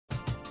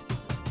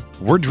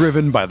We're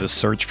driven by the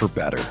search for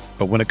better.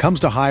 But when it comes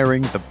to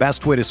hiring, the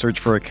best way to search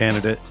for a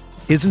candidate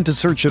isn't to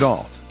search at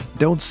all.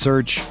 Don't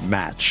search,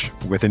 match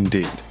with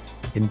Indeed.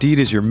 Indeed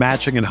is your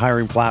matching and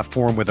hiring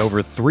platform with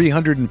over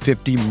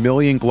 350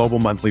 million global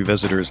monthly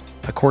visitors,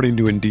 according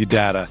to Indeed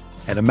data,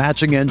 and a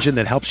matching engine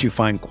that helps you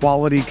find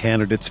quality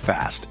candidates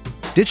fast.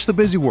 Ditch the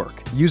busy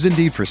work. Use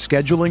Indeed for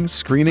scheduling,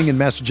 screening, and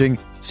messaging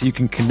so you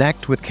can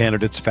connect with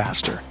candidates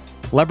faster.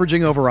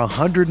 Leveraging over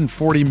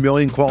 140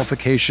 million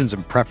qualifications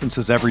and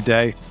preferences every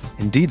day,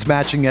 Indeed's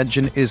matching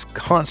engine is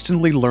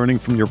constantly learning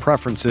from your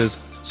preferences,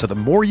 so the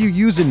more you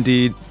use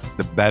Indeed,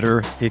 the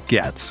better it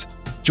gets.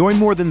 Join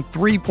more than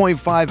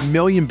 3.5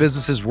 million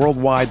businesses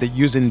worldwide that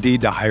use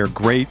Indeed to hire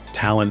great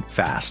talent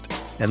fast.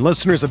 And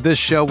listeners of this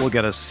show will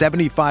get a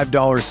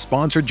 $75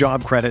 sponsored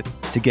job credit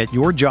to get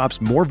your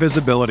jobs more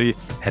visibility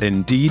at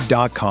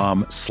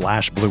Indeed.com/Blue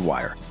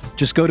Wire.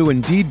 Just go to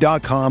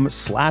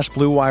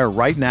Indeed.com/Blue Wire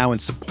right now and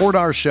support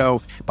our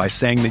show by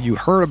saying that you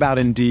heard about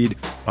Indeed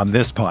on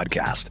this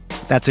podcast.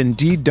 That's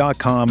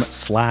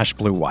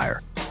Indeed.com/Blue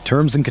Wire.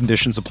 Terms and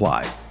conditions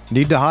apply.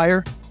 Need to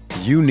hire?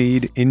 You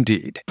need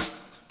Indeed.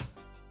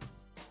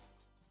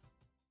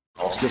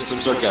 All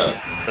systems are go.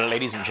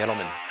 Ladies and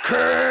gentlemen,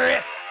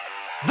 Chris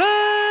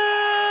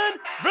Van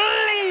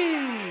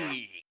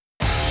Vliet!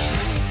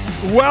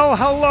 Well,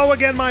 hello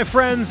again, my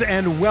friends,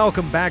 and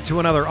welcome back to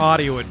another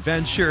audio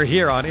adventure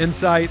here on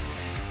Insight.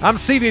 I'm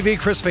CVV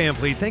Chris Van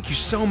Vliet. Thank you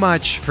so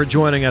much for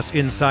joining us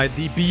inside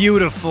the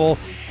beautiful,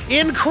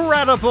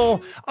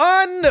 incredible,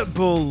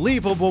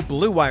 unbelievable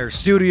Blue Wire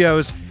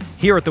Studios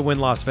here at the Wynn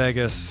Las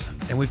Vegas.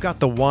 And we've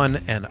got the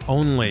one and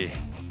only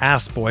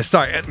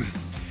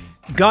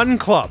Gun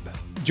Club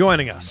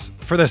joining us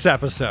for this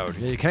episode.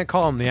 You can't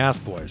call them the Ass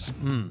Boys.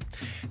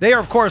 They are,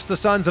 of course, the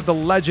sons of the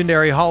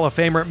legendary Hall of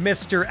Famer,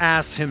 Mr.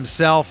 Ass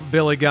himself,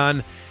 Billy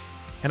Gunn.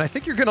 And I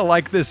think you're going to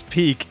like this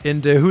peek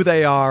into who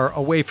they are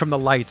away from the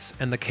lights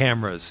and the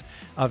cameras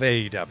of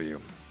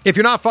AEW. If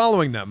you're not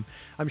following them,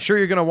 I'm sure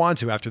you're going to want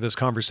to after this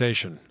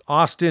conversation.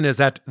 Austin is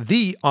at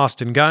the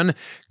Austin Gunn.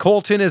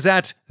 Colton is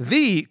at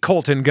the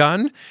Colton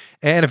Gunn.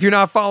 And if you're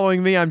not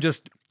following me, I'm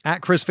just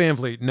at Chris Van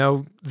Vliet.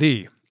 No,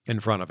 the in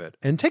front of it.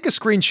 And take a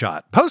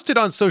screenshot, post it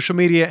on social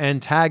media,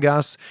 and tag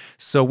us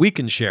so we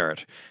can share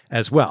it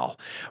as well.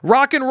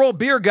 Rock and Roll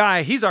Beer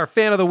Guy, he's our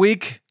fan of the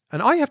week.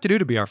 And all you have to do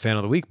to be our fan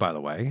of the week, by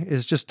the way,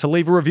 is just to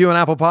leave a review on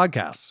Apple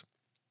Podcasts.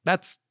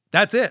 That's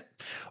it.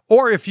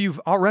 Or if you've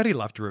already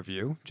left a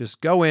review,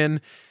 just go in,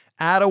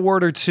 add a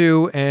word or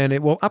two, and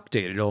it will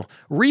update. It'll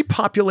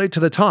repopulate to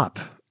the top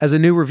as a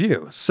new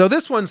review. So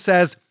this one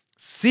says,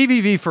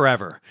 CVV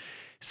forever.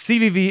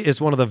 CVV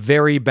is one of the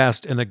very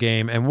best in the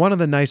game and one of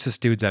the nicest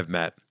dudes I've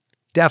met.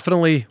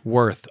 Definitely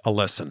worth a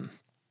listen.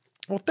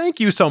 Well, thank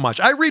you so much.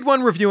 I read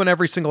one review in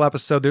every single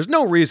episode. There's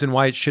no reason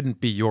why it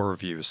shouldn't be your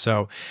review.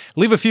 So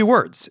leave a few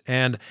words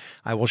and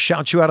I will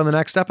shout you out on the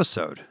next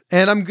episode.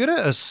 And I'm going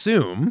to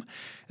assume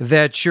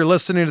that you're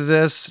listening to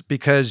this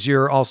because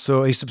you're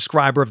also a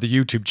subscriber of the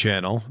YouTube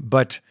channel.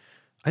 But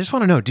I just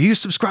want to know, do you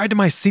subscribe to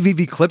my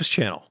CVV Clips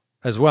channel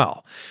as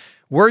well?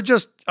 We're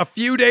just a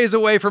few days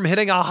away from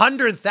hitting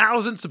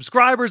 100,000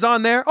 subscribers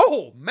on there.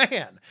 Oh,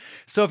 man.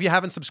 So if you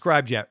haven't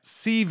subscribed yet,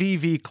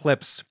 CVV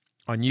Clips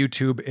on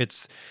YouTube.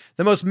 It's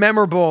the most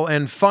memorable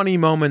and funny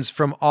moments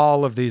from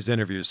all of these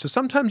interviews. So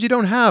sometimes you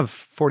don't have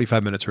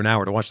 45 minutes or an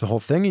hour to watch the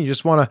whole thing, and you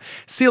just want to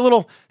see a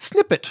little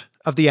snippet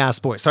of the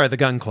the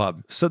Gun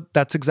Club. So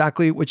that's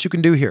exactly what you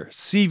can do here.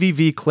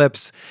 CVV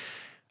Clips.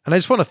 And I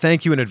just want to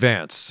thank you in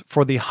advance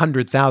for the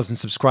 100,000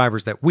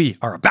 subscribers that we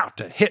are about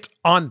to hit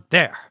on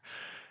there.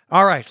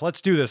 All right,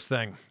 let's do this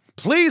thing.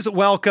 Please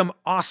welcome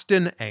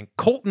Austin and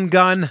Colton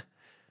Gunn,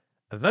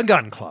 the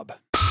Gun Club.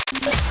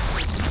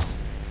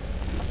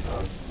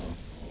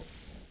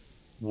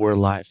 We're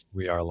live.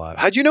 We are live.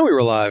 How'd you know we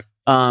were live?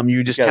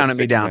 You just counted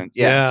me down. Sense.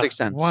 Yeah, 6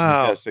 cents.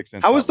 Wow.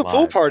 How was the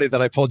pool party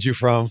that I pulled you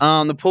from?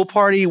 The pool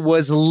party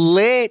was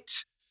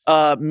lit.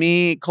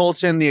 Me,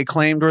 Colton, the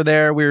Acclaimed were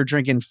there. We were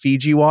drinking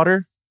Fiji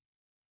water.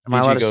 Am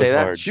I allowed to say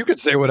that? hard. You could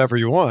say whatever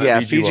you want. Yeah,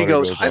 Fiji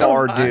goes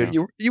hard,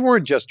 dude. You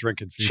weren't just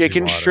drinking Fiji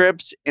Chicken water.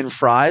 strips and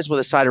fries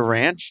with a side of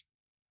ranch.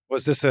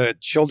 Was this a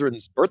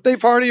children's birthday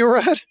party you were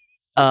at?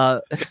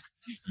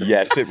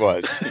 Yes, it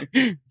was.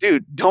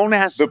 Dude, don't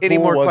ask The any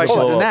pool more was a questions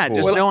than blow-up that. pool.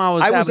 Just know I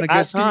was having a good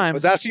I time.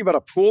 was asking you about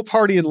a pool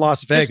party in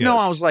Las Vegas. Just know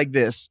I was like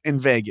this in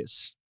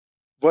Vegas.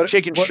 What,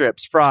 Chicken what-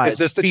 strips, fries. Is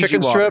this the Fiji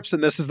chicken water. strips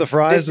and this is the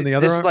fries and the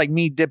other This one? is like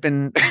me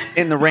dipping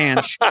in the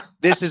ranch.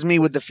 This is me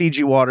with the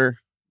Fiji water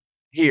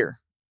here.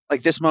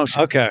 Like this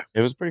motion. Okay.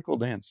 It was a pretty cool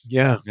dance.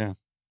 Yeah. Yeah.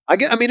 I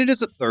mean, it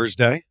is a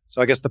Thursday, so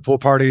I guess the pool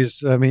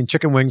parties,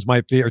 chicken wings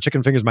might be, or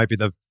chicken fingers might be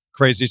the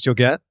craziest you'll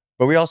get.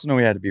 But we also know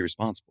we had to be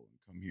responsible and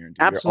come here and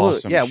do Absolutely. your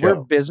awesome Yeah, show.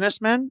 we're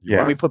businessmen. Yeah.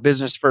 And we put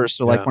business first.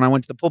 So like Yeah. when I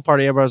went to the pool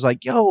party, everybody was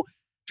like, yo,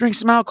 drink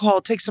some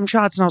alcohol, take some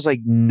shots. And I was like,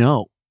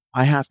 no,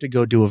 I have to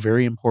go do a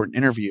very important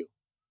interview.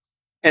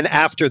 And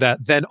after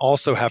that, then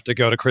also have to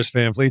go to Chris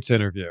Van Vliet's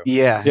interview.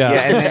 Yeah. Yeah.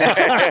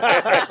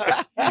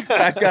 And then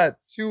I've got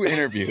 2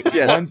 interviews.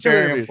 Yeah, One's 2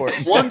 very interviews.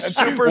 important. One's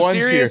super One's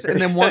serious, here. and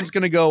then one's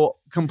going to go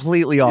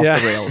completely off Yeah.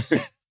 the rails.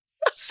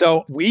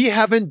 So we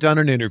haven't done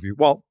an interview.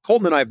 Well,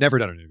 Colton and I have never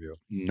done an interview.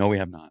 No, we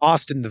have not.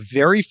 Austin, the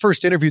very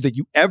first interview that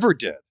you ever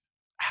did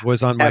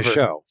was on my Ever.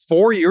 show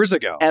 4 years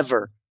ago.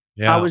 Ever.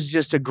 Yeah. I was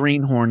just a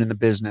greenhorn in the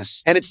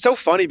business. And it's so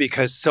funny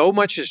because so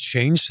much has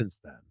changed since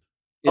then.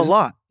 A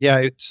lot. Yeah,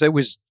 it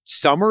was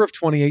summer of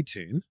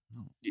 2018.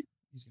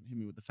 He's going to hit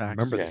me with the facts.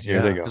 Remember Yeah, this?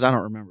 here they go. Because I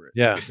don't remember it.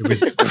 Yeah,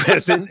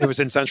 it was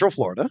in Central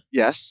Florida,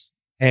 Yes.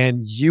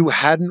 and you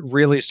hadn't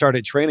really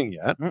started training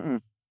yet.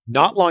 Mm-mm.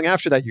 Not long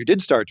after that, you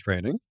did start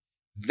training.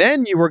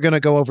 Then you were going to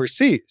go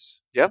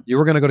overseas. Yep. You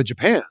were going to go to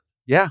Japan.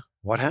 Yeah.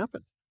 What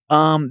happened?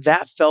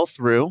 That fell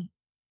through.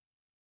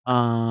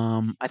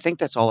 I think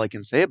that's all I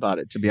can say about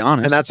it, to be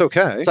honest. And that's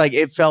okay. it's like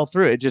it fell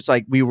through. It just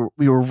like we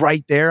were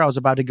right there. I was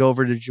about to go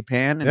over to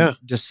Japan and Yeah.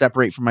 just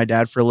separate from my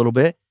dad for a little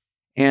bit.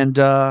 And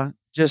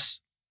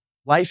just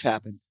life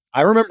happened.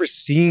 I remember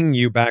seeing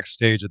you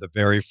backstage at the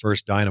very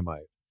first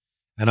Dynamite,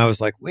 and I was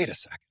like, wait a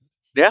second.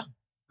 Yeah.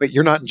 Wait,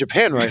 you're not in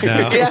Japan right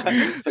now.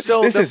 Yeah.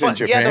 So This the isn't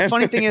Yeah, the Japan.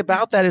 funny thing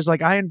about that is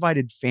like I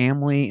invited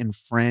family and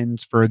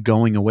friends for a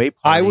going away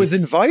party. I was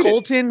invited.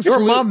 Colton. Your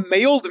flew- mom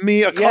mailed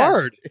me a Yes.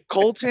 card.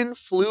 Colton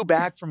flew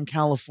back from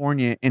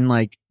California and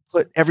like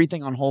put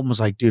everything on hold and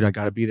was like, dude, I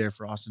got to be there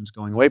for Austin's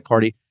going away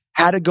party.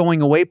 Had a going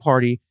away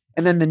party.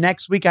 And then the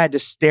next week I had to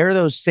stare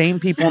those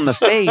same people in the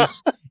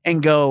face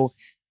and go,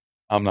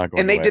 I'm not going.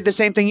 and they away. did the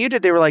same thing you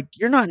did. They were like,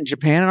 you're not in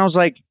Japan. And I was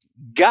like,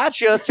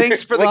 gotcha.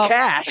 Thanks for Well- the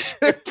cash.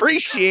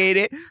 Appreciate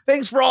it.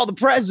 Thanks for all the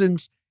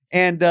presents.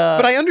 And,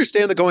 But I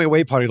understand the going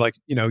away party, like,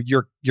 you know,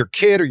 your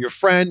kid or your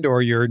friend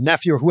or your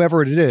nephew or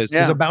whoever it is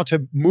Yeah. about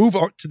to move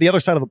to the other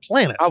side of the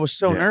planet. I was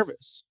so Yeah.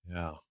 nervous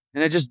Yeah.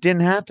 and it just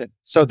didn't happen.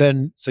 So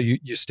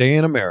you stay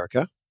in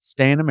America.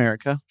 Stay in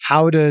America.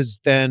 How does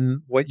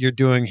then what you're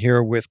doing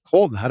here with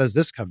Colton, how does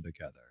this come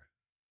together?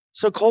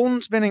 So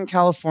Colton's been in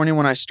California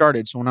when I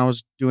started. So when I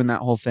was doing that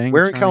whole thing.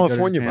 Where in trying to go to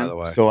California, by Japan. the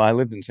way? So I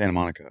lived in Santa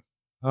Monica.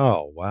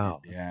 Oh,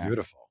 wow. That's Yeah.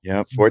 beautiful.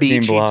 Yep,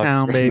 14 Beachy blocks.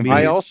 town, from baby. the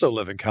I beach. also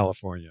live in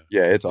California.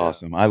 Yeah, it's Yeah.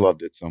 awesome. I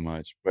loved it so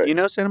much. But You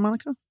know Santa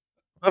Monica?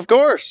 Of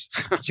course.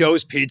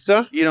 Joe's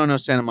Pizza. You don't know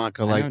Santa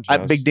Monica, I like know at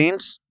Joe's. Big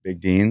Dean's Big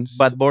Dean's,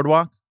 by the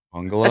boardwalk.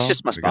 Bungalow. That's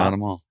just my we spot. got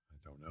them all.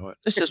 I don't know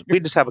it. We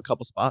just have a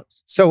couple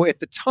spots. So at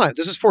the time,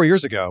 this is 4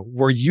 years ago,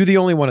 were you the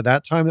only one at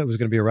that time that was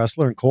going to be a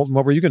wrestler? And Colton,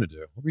 what were you going to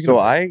do? What were you So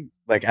gonna I,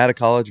 like, out of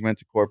college, went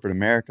to corporate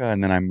America,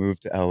 and then I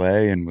moved to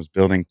LA and was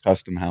building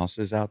custom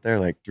houses out there,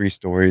 like 3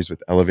 stories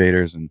with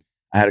elevators. And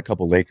I had a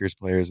couple Lakers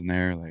players in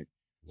there, like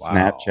Wow.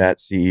 Snapchat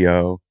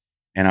CEO.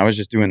 And I was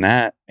just doing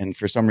that. And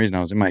for some reason,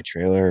 I was in my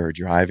trailer or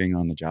driving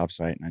on the job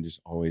site. And I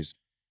just always,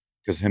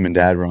 because him and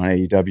dad were on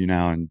AEW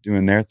now and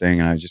doing their thing.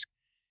 And I just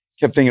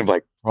kept thinking of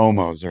like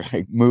promos or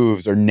like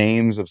moves or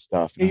names of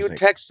stuff. And I He was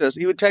would like, text us.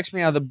 He would text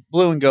me out of the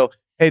blue and go,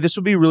 "Hey, this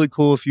would be really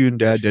cool if you and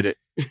Dad did it.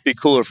 It'd be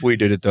cooler if we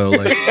did it though."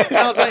 Like, and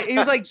I was like, he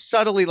was like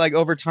subtly, like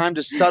over time,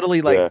 just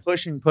subtly, like Yeah.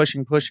 pushing.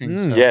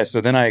 Mm. So- yeah. So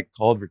then I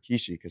called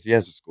Rikishi because he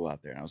has a school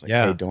out there. And I was like,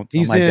 Yeah. hey, don't tell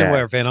He's my in dad.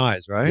 where Van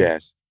Nuys, right?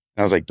 Yes.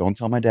 And I was like, don't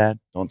tell my dad.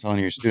 Don't tell any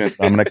of your students.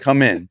 But I'm going to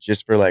come in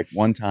just for like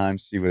one time,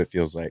 see what it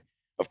feels like.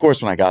 Of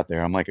course, when I got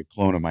there, I'm like a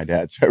clone of my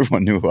dad. So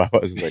everyone knew who I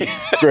was. I was like,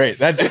 great.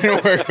 That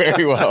didn't work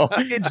very well.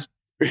 It's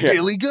Yeah.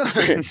 Billy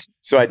Gunn.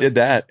 So I did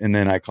that. And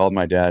then I called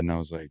my dad and I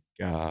was like,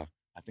 I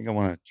think I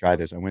want to try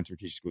this. I went to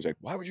Rikishi school. He was like,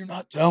 why would you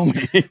not tell me?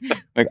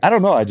 Like, I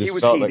don't know. I just He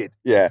was felt heated. like,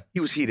 yeah. He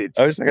was heated.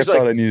 I was like, He's I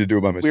thought like, I needed to do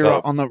it by We were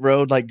myself. on the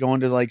road, like going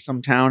to like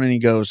some town, and he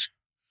goes,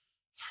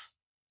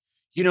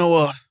 "You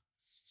know,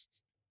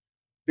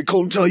 did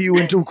Colton tell you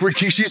went to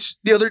Rikishi's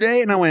the other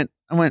day?" And I went,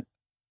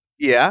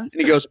 "Yeah." And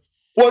he goes,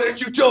 "Why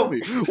didn't you tell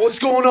me? What's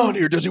going on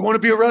here? Does he want to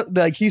be arrested?"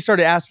 Like he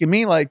started asking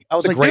me, like I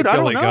was It's a like, "Dude, I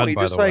Billy don't know." Gunn, He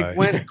by just the like way.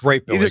 went.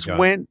 Great Billy He just Gunn.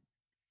 went.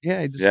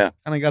 Yeah, he just Yeah.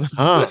 kind of got upset.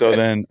 Huh. So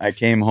then I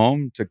came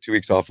home, took 2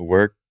 weeks off of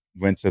work,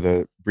 went to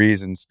the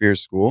Breeze and Spears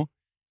school.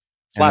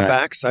 And then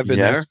I- Flatbacks. I've been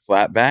yes,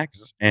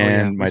 flatbacks. Oh, yeah.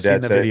 And my We've seen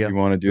dad the said, video. if you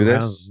want to do there.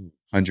 this,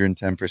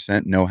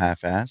 110%, no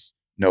half-ass,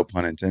 no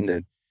pun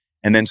intended.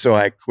 And then so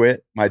I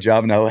quit my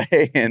job in LA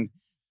and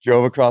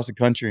drove across the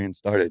country and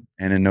started.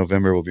 And in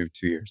November will be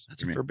 2 years.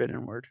 That's for a me.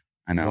 forbidden word.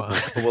 I know. Wow.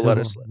 We'll let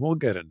it slip. We'll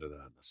get into that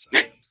in a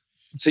second.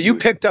 So you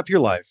picked up your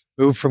life,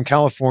 moved from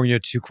California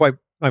to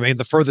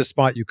the furthest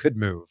spot you could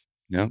move.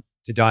 Yep.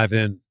 To dive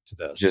into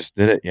this. Just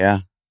did it. Yeah.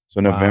 So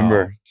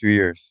November, 2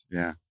 years.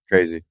 Yeah.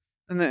 Crazy.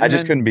 And then, I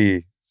just couldn't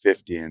be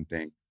 50 and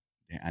think,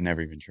 yeah, I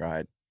never even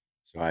tried.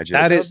 So I just,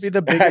 That That is- would be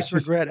the biggest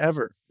regret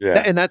ever.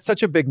 yeah. and that's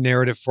such a big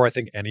narrative for I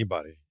think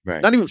anybody.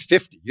 Right. Not even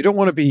 50. You don't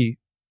want to be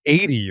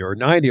 80 or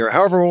 90 or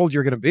however old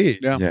you're going to be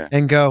Yeah. Yeah.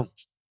 and go,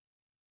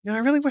 I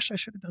really wish I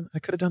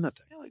could have done that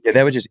thing. Yeah.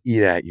 That would just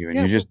eat at you and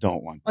Yeah, you just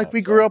don't want that. Like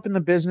we So- grew up in the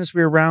business,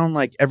 we were around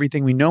like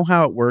everything. We know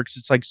how it works.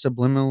 It's like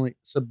subliminally,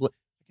 I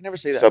can never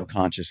say that.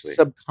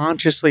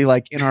 Subconsciously,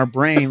 like in our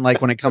brain,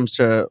 like when it comes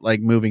to like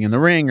moving in the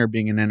ring or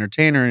being an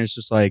entertainer, and it's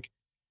just like,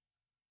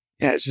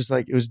 yeah, it's just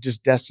like it was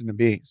just destined to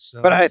be.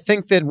 So, But I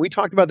think that we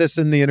talked about this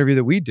in the interview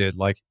that we did.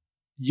 Like,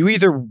 you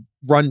either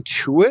run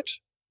to it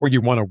or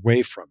you run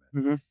away from it.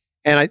 Mhm.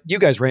 And you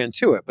guys ran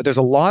to it. But there's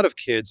a lot of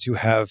kids who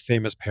have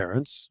famous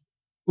parents,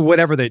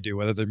 whatever they do,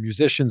 whether they're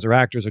musicians or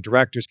actors or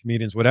directors,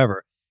 comedians,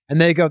 whatever.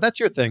 and they go, "That's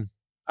your thing.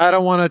 I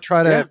don't want to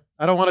try to. Yeah.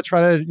 I don't want to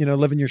try to,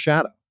 live in your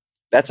shadow."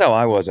 That's how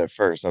I was at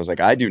first. I was like,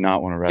 I do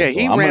not want to wrestle.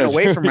 Yeah, he I'm ran gonna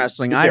away do- from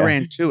wrestling. I Yeah.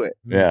 ran to it.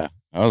 Yeah.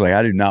 I was like,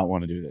 I do not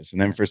want to do this.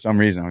 And then for some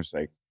reason, I was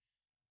like,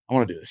 I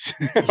want to do this.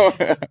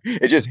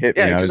 It just hit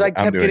me. Yeah, because was I like,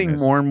 I'm kept doing getting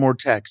this. more and more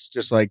texts,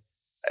 just like,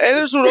 "Hey,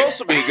 this would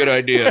also be a good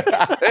idea.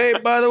 Hey,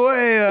 by the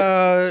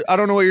way, I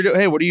don't know what you're doing.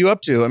 Hey, what are you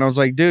up to?" And I was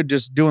like, "Dude,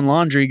 just doing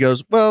laundry." He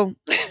goes, "Well,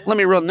 let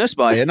me run this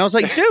by you." And I was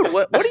like, "Dude,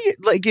 what do you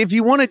like? If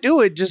you want to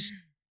do it, just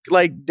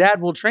like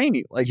Dad will train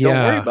you. Like, don't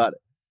worry Yeah. about it."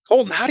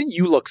 Colton, how do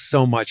you look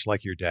so much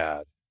like your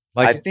dad?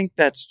 I Like, think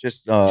that's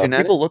just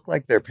Genetic? people look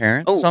like their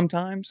parents Oh,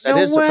 sometimes. that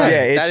no is the way. fact.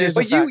 Yeah, it's That is just-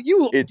 the but fact.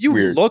 you It's you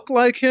weird. look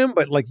like him,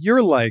 but like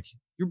you're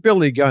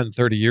Billy Gunn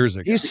 30 years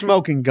ago. He's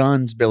smoking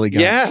guns, Billy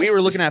Gunn. Yes. We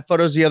were looking at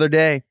photos the other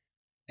day,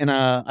 and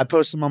I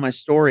posted them on my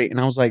story, and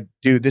I was like,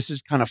 "Dude, this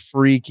is kind of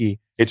freaky."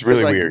 It's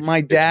really like, weird. My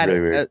It's dad, really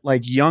weird.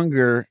 like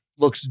younger,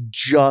 looks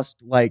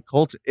just like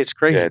Colton. It's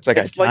crazy. Yeah, it's like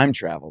I time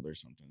traveled or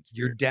something. It's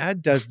Your weird.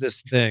 dad does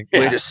this thing.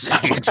 Yeah. a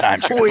second.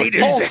 Time travel. Wait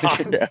a Hold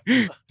second. on.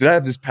 Did I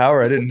have this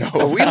power I didn't know?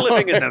 Are we about?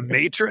 living in the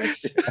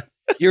Matrix?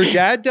 Your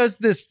dad does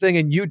this thing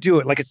and you do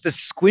it. Like it's this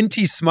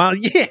squinty smile.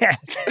 Yes.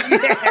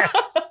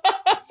 Yes.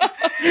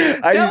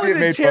 I That used to was get a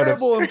made fun of.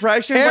 terrible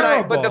impression,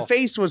 but the Terrible.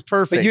 face was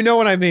perfect. But you know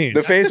what I mean.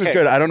 The face was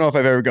good. I don't know if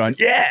I've ever gone,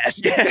 yes,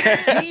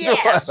 yes.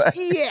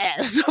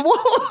 yes.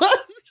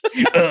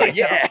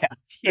 Yeah.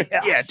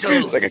 Yeah,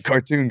 totally. It's like a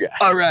cartoon guy.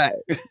 All right.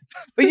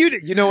 But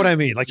you know what I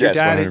mean. Like your Yes,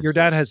 dad 100%. your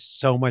dad has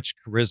so much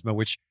charisma,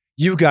 which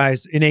you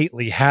guys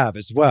innately have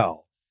as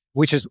well,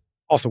 which is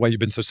also why you've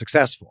been so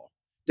successful.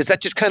 Does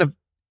that just kind of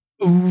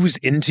ooze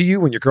into you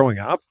when you're growing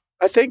up?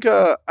 I think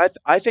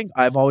I think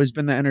I've always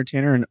been the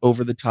entertainer and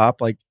over the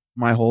top. Like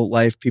my whole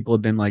life, people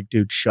have been like,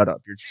 "Dude, shut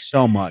up. You're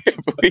so much."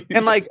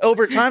 And like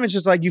over time, it's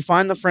just like you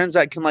find the friends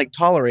that can like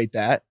tolerate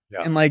that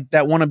Yeah. and like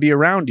that want to be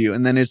around you.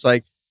 And then it's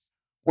like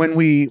when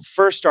we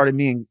first started,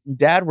 me and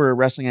Dad were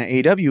wrestling at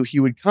AEW, he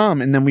would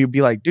come and then we'd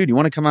be like, "Dude, you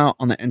want to come out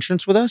on the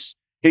entrance with us?"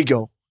 He'd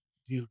go,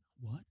 "Dude,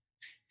 what?"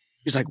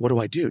 He's like, "What do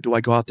I do? Do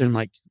I go out there and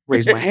like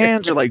raise my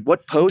hands or like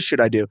what pose should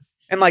I do?"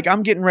 And like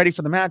I'm getting ready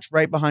for the match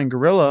right behind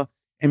Gorilla.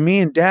 And me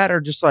and Dad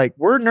are just like,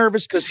 we're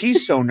nervous because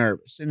he's so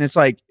nervous. And it's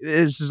like,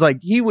 this is like,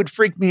 he would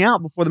freak me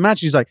out before the match.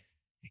 He's like,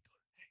 "Hey,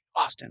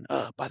 Austin,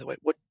 by the way,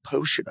 what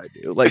pose should I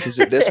do? Like, is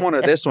it this one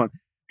or this one?"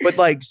 But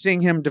like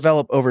seeing him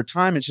develop over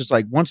time, it's just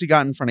like, once he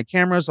got in front of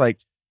cameras, like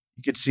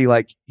you could see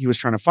like he was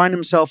trying to find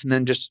himself. And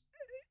then just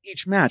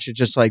each match, it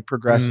just like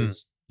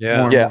progresses.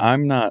 Yeah. More. Yeah,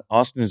 I'm not.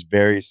 Austin is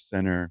very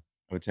center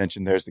of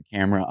attention. There's the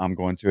camera. I'm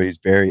going to. He's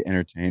very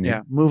entertaining.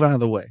 Yeah. Move out of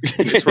the way.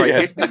 Just right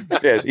yes.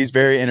 Yes, he's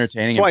very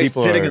entertaining. That's why and he's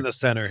people sitting are- in the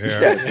center here.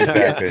 Yes,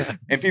 exactly.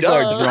 And people Duh.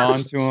 are drawn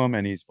to him,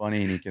 and he's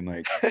funny, and he can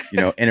like,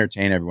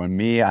 entertain everyone.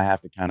 Me, I have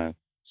to kind of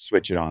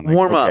switch it on. Like,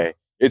 Warm up. okay,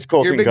 it's You're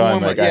a Colton big Gunn.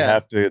 warm up, Like I yeah.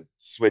 have to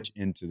switch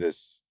into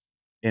this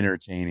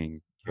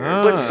entertaining.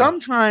 Ah. But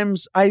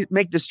sometimes I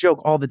make this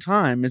joke all the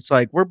time. It's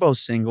like we're both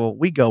single,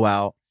 we go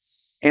out,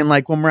 and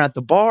like when we're at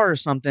the bar or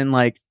something,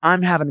 like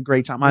I'm having a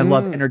great time. I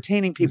love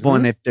entertaining people,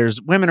 and if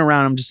there's women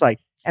around, I'm just like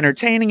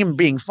entertaining and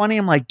being funny.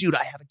 I'm like, dude,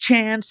 I have a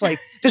chance. Like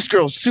this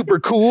girl's super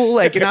cool.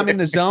 Like, and I'm in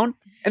the zone.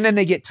 And then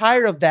they get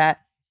tired of that,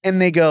 and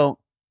they go,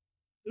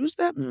 "Who's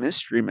that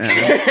mystery man?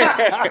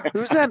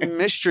 Who's that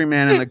mystery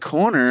man in the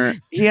corner?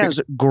 He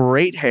has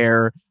great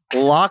hair."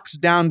 Locks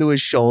down to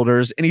his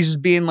shoulders, and he's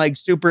just being like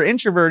super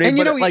introverted. And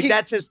you but know, like he-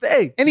 that's his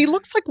thing. And he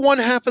looks like one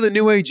half of the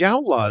New Age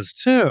Outlaws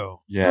too.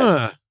 Yes,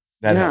 Huh.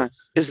 that Yeah.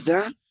 helps. Is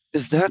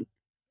that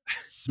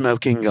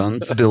smoking gun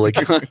Billy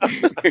Gunn?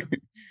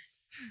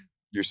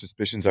 Your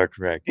suspicions are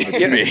correct. Yeah.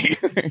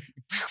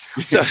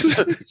 It's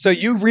me. So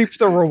you reap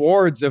the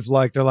rewards of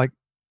like they're like,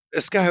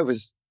 this guy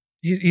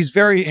he's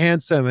very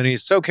handsome and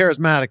he's so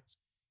charismatic.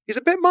 He's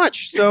a bit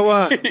much.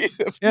 So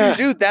yeah.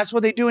 Dude, that's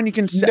what they do, and you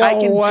can No I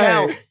can way.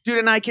 tell, dude,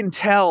 and I can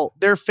tell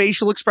their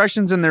facial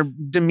expressions and their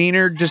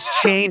demeanor just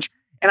change.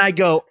 And I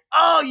go,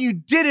 "Oh, you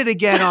did it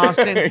again,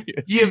 Austin.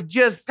 You've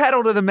just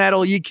pedal to the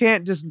metal. You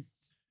can't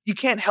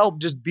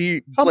help just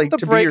be Pump like the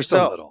to be brakes a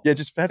yourself." little. Yeah,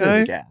 just feather Okay.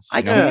 the gas. I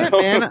you know?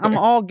 can't, man. I'm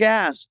all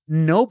gas,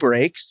 no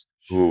brakes.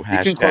 Ooh,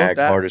 can quote hashtag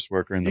that. hardest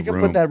worker in the You can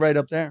room. put that right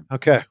up there.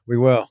 Okay, we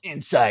will.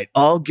 Inside,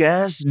 all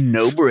gas,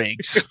 no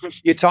brakes.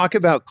 You talk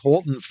about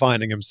Colton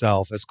finding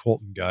himself as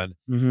Colton Gunn.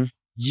 Mm-hmm.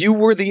 You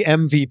were the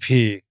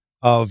MVP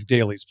of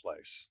Daly's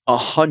Place.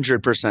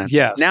 100%.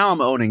 Yes. Now I'm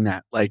owning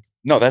that. Like,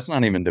 No, that's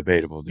not even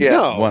debatable. Dude. Yeah.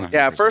 No. 100%.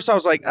 yeah, at first I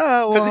was like,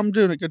 "Oh, 'Cause well, I'm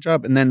doing a good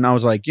job." And then I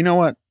was like, you know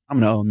what? I'm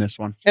going to own this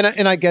one. And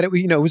I get it.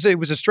 You know, it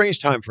was a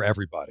strange time for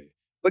everybody.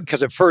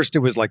 Because at first it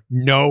was like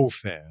no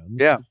fans.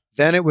 Yeah.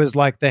 Then it was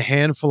like the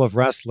handful of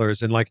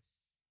wrestlers and like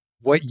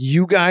what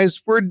you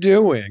guys were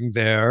doing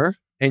there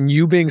and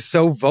you being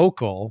so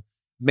vocal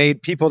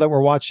made people that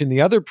were watching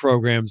the other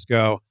programs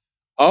go,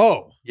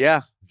 "Oh,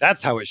 Yeah.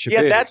 that's how it should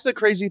Yeah, be." that's the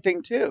crazy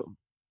thing too.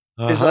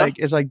 Uh-huh. Is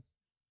like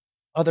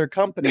other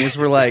companies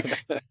were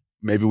like,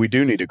 maybe we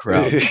do need a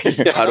crowd.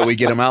 How do we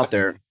get them out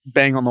there?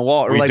 Bang on the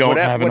wall or We like don't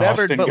whatever, have an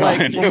whatever. Austin But Gunn.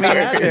 like when we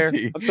had there,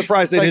 I'm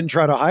surprised they like- didn't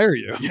try to hire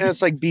you. yeah,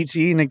 it's like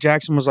BT Nick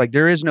Jackson was like,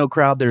 "There is no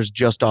crowd. There's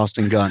just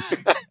Austin Gunn."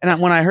 And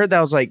when I heard that,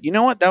 I was like, you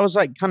know what? That was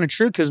like kind of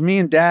true because me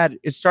and Dad,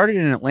 it started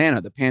in Atlanta,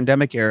 the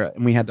pandemic era,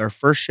 and we had our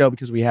first show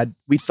because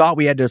we thought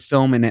we had to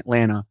film in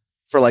Atlanta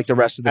for like the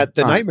rest of the At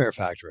the time. Nightmare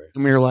Factory.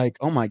 And we were like,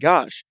 oh my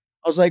gosh.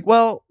 I was like,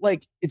 well,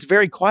 like it's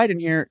very quiet in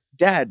here.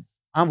 Dad,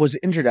 I was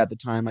injured at the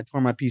time. I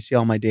tore my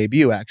PCL on my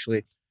debut,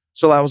 actually.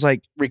 So I was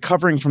like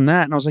recovering from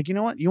that. And I was like, you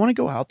know what? You want to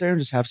go out there and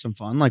just have some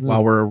fun? Like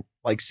while we're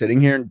like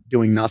sitting here and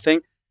doing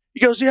nothing? He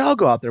goes, yeah, I'll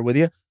go out there with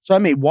you. So I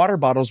made water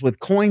bottles with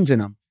coins in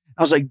them.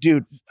 I was like,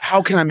 dude,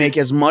 how can I make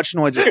as much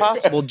noise as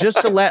possible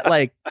just to let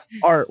like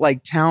our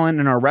like talent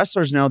and our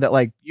wrestlers know that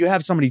like you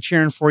have somebody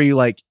cheering for you.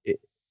 Like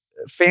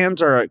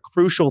fans are a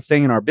crucial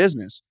thing in our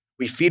business.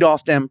 We feed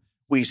off them.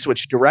 We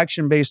switch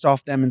direction based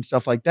off them and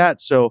stuff like that.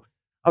 So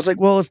I was like,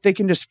 well, if they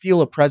can just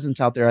feel a presence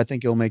out there, I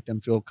think it'll make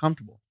them feel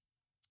comfortable.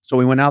 So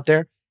we went out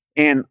there,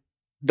 and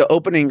the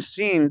opening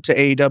scene to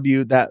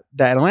AEW, that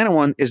Atlanta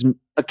one, is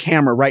a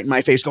camera right in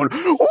my face going,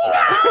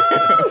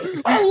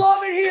 I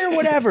love it here,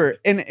 whatever.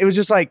 And it was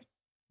just like,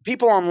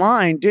 people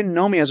online didn't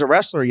know me as a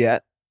wrestler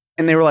yet.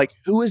 And they were like,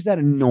 who is that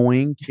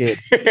annoying kid?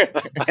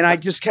 And I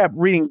just kept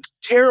reading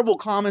terrible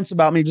comments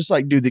about me, just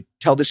like, dude,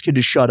 tell this kid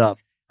to shut up.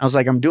 I was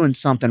like, I'm doing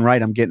something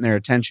right. I'm getting their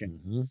attention.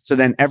 Mm-hmm. So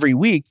then every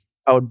week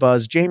I would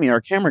buzz Jamie,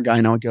 our camera guy,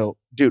 and I would go,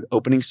 dude,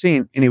 opening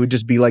scene. And he would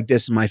just be like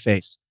this in my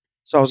face.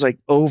 So I was like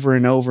over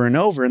and over and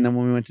over. And then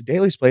when we went to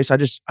Daly's place, I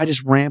just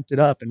ramped it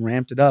up and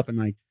ramped it up. And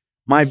like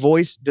my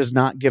voice does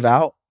not give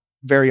out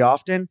very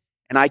often,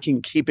 and I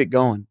can keep it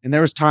going. And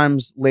there was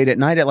times late at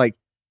night at like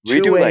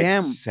 2 do like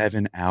a.m.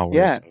 7 hours.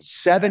 Yeah, of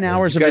 7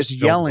 hours You of guys just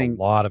filmed yelling. a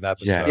lot of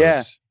episodes.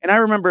 Yeah. And I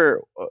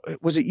remember,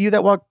 was it you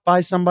that walked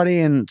by somebody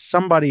and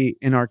somebody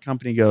in our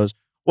company goes,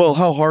 well,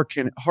 how hard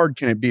can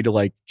it be to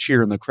like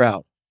cheer in the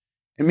crowd?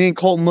 And me and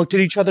Colton looked at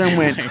each other and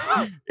went,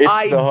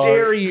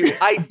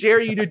 I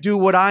dare you to do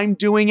what I'm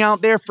doing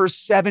out there for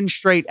 7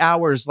 straight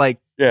hours, like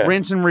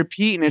rinse and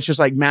repeat. And it's just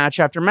like match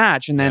after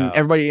match. And then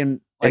everybody and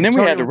then we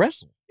Tony had to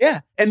wrestle.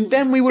 Yeah. And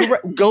then we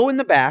would go in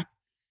the back,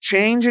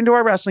 change into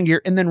our wrestling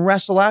gear, and then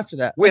wrestle after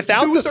that.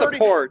 Without the 2:30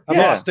 support of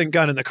Austin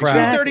Gunn in the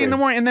crowd. 2:30 in the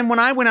morning. And then when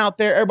I went out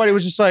there, everybody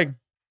was just like,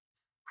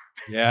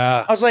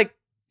 Yeah. I was like,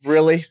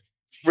 really?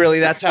 Really?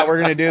 That's how we're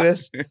going to do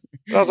this?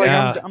 I was like,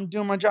 Yeah. I'm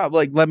doing my job.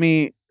 Like, let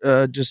me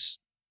just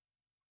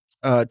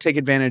take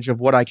advantage of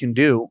what I can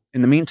do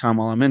in the meantime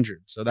while I'm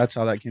injured. So that's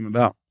how that came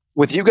about.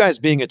 With you guys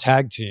being a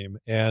tag team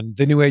and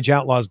the New Age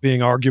Outlaws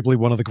being arguably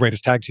one of the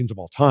greatest tag teams of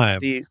all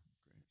time.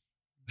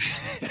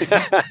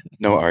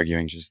 No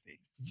arguing, just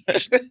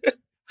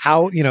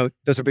How,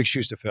 those are big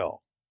shoes to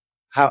fill.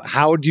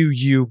 How do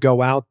you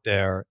go out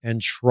there and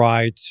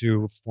try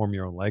to form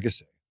your own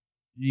legacy?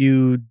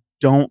 You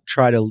don't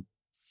try to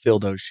fill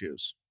those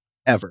shoes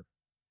ever.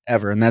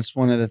 And that's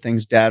one of the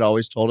things Dad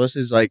always told us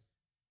is like,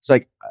 it's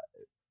like,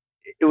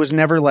 it was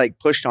never like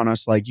pushed on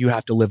us like you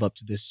have to live up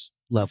to this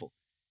level.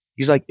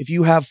 He's like, if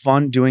you have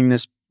fun doing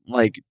this,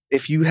 like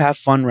if you have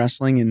fun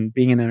wrestling and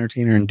being an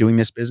entertainer and doing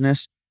this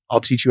business,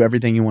 I'll teach you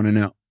everything you want to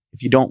know.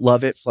 If you don't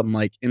love it from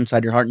like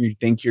inside your heart and you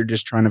think you're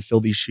just trying to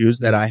fill these shoes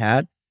that I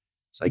had,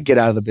 it's like, get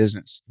out of the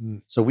business.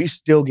 So we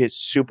still get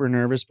super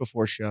nervous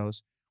before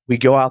shows. We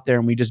go out there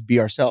and we just be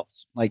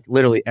ourselves. Like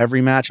literally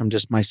every match, I'm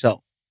just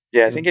myself.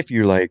 Yeah, I think if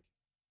you're like,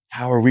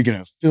 how are we going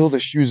to fill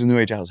the shoes of New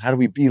Age House? How do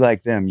we be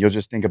like them? You'll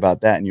just think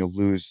about that and you'll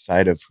lose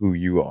sight of who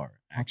you are.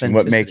 Actually,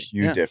 what makes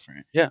you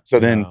different. Yeah. So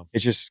then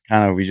it's just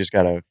kind of, we just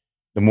got to,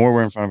 the more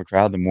we're in front of a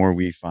crowd, the more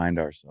we find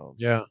ourselves.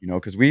 Yeah.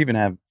 Because we even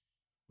have,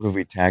 what have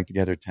we tagged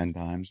together 10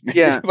 times?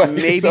 Yeah,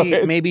 So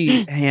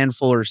maybe a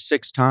handful or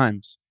 6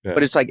 times. Yeah.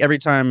 But it's like every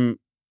time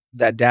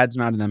that Dad's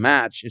not in the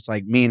match, it's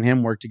like me and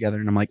him work together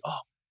and I'm like, oh,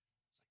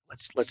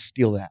 let's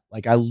steal that.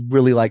 Like I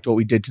really liked what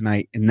we did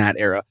tonight in that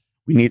era.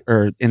 We need,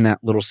 or in that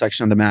little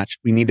section of the match,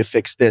 we need to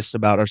fix this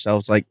about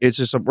ourselves. Like it's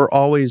just, we're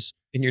always.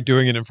 And you're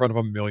doing it in front of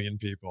 1 million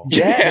people.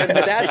 Yeah,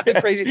 but that's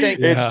the crazy thing.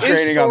 It's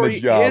training on the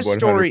job. His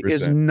story 100%.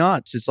 is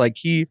nuts. It's like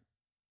he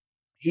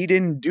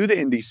didn't do the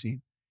indie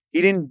scene.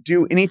 He didn't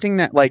do anything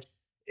that like,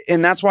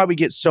 and that's why we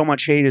get so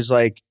much hate is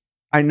like,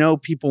 I know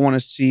people want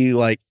to see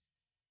like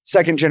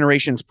second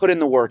generations put in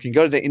the work and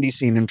go to the indie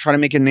scene and try to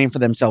make a name for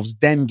themselves,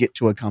 then get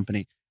to a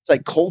company. It's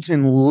like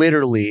Colton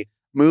literally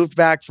moved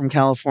back from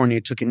California,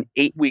 took an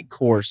 8-week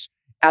course.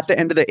 At the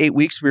end of the 8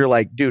 weeks, we were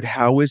like, dude,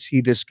 how is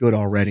he this good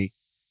already?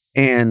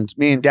 And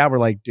me and Dad were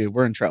like, dude,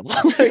 we're in trouble.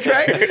 Like,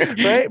 right?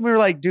 And we were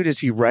like, dude, is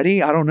he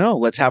ready? I don't know.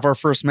 Let's have our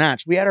first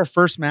match. We had our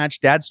first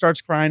match. Dad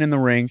starts crying in the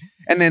ring.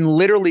 And then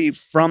literally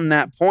from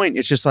that point,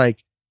 it's just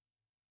like,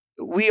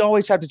 we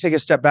always have to take a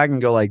step back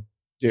and go like,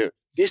 dude,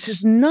 this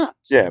is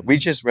nuts. Yeah, we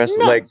just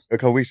wrestled like a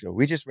couple weeks ago.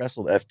 We just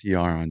wrestled FTR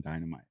on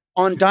Dynamite.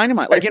 On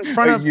Dynamite, like in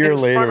front of a year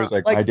later, it was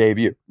like my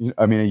debut.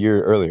 I mean, a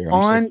year earlier.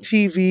 On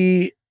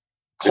TV,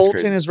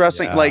 Colton is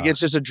wrestling. Yeah. Like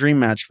it's just a dream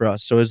match for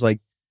us. So it's like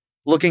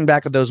looking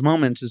back at those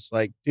moments, it's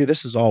like, dude,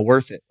 this is all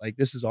worth it. Like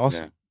this is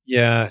awesome.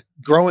 Yeah.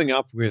 Growing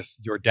up with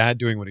your dad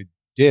doing what he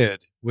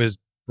did, was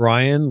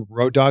Brian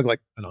Road Dogg like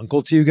an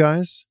uncle to you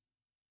guys?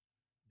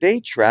 They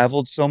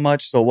traveled so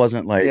much, so it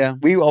wasn't like Yeah.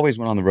 we always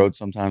went on the road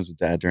sometimes with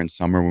Dad during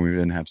summer when we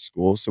didn't have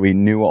school, so we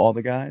knew all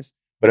the guys.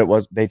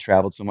 But they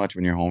traveled so much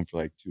when you're home for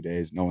like 2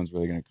 days, no one's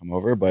really going to come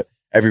over. But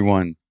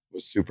everyone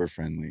was super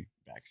friendly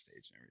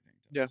backstage and everything.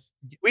 Yes.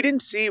 We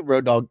didn't see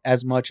Road Dogg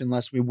as much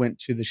unless we went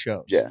to the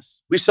shows.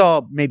 Yes. We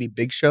saw maybe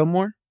Big Show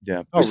more.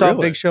 Yeah. Oh, We saw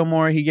really? Big Show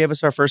more. He gave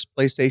us our first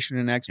PlayStation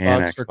and Xbox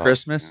And for Xbox,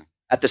 Christmas yeah.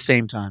 at the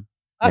same time.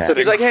 That's Yeah. an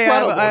He's like, hey,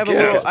 incredible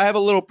I have a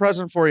little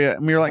present for you.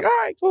 And we were like, all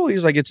right, cool.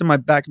 He's like, it's in my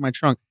back of my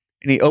trunk.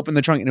 And he opened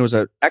the trunk and it was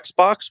an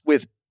Xbox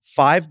with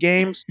 5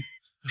 games,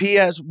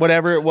 PS,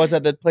 whatever it was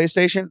at the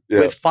PlayStation, Yeah.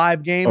 with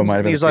 5 games. Oh, it might have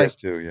and been he's a like,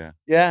 PS2, yeah.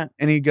 yeah.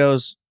 And he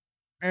goes,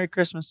 Merry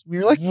Christmas. And we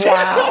were like,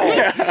 wow.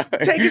 Yeah.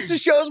 Take us to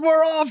shows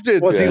more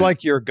often. Was he Yeah.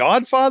 like your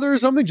godfather or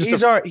something?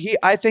 He's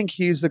I think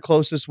he's the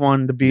closest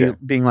one to Yeah.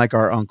 being like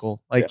our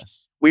uncle. Like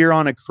Yes. we were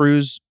on a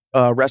cruise,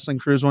 wrestling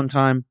cruise one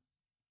time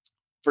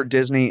for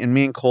Disney, and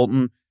me and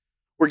Colton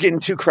were getting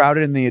too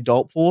crowded in the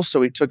adult pool,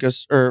 so he took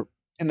us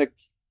in the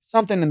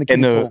And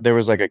kiddie pool. there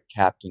was like a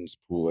captain's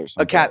pool or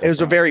something. at the It was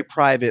a front. very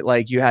private,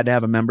 like you had to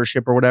have a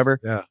membership or whatever.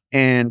 Yeah.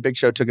 And Big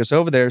Show took us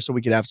over there so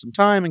we could have some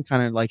time and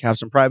kind of like have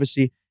some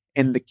privacy.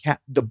 And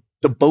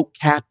the boat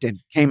captain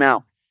came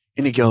out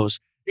and he goes,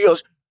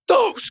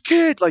 those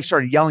kids, like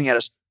started yelling at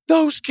us,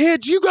 those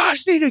kids, you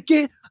guys need to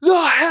get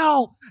the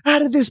hell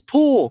out of this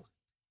pool.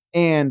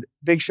 And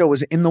Big Show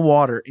was in the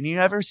water. And you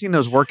ever seen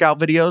those workout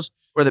videos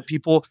where the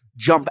people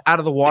jump out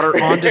of the water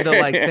onto the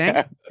like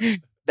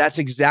thing? That's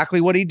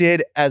exactly what he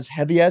did, as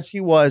heavy as he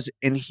was.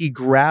 And he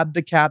grabbed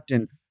the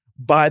captain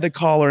by the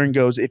collar and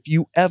goes, if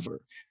you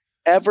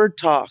ever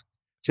talk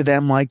to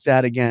them like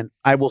that again,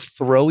 I will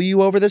throw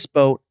you over this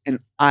boat and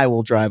I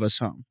will drive us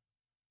home.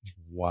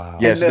 Wow.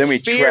 Yeah, And so the then we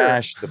fear-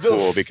 trashed the the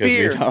pool because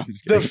fear- we no, I'm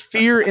just The kidding.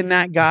 fear in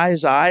that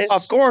guy's eyes,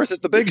 Of course,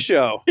 it's the Big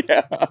Show.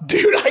 Yeah.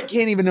 dude, I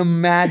can't even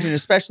imagine,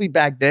 especially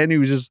back then. He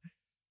was just,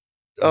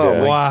 oh Yeah.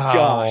 my Wow.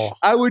 gosh.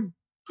 I would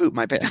poop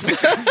my pants.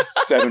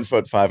 7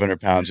 foot, 500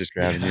 pounds, just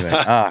grabbing you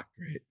like,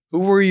 great. Who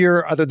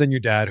were other than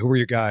your dad, who were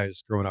your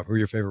guys growing up? Who were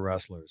your favorite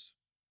wrestlers?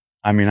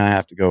 I mean, I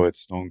have to go with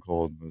Stone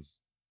Cold with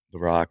The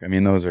Rock. I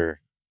mean, those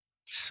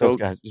So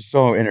guys are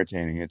so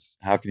entertaining. It's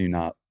how can you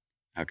not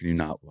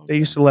love they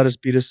used to let us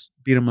beat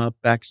him up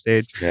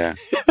backstage. them?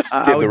 Yeah.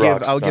 I would The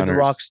Rock give the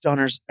Rock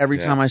stunners every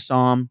Yeah. time I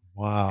saw him.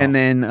 Wow. And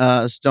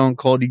then Stone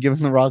Cold, you give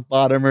him the rock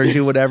bottom or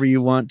do whatever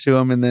you want to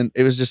him. And then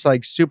it was just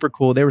like super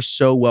cool. They were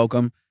so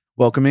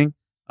welcoming.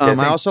 I I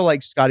think- also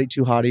like Scotty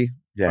Too Hottie,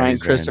 Yeah. Brian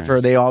he's very Christopher.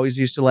 nice. They always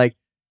used to like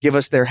give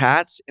us their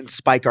hats and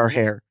spike our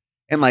hair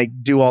and like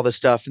do all the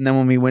stuff. And then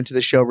when we went to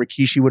the show,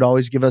 Rikishi would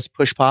always give us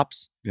push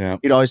pops. Yeah.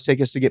 He'd always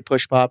take us to get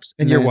push pops.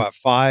 and you're then- what,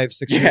 5,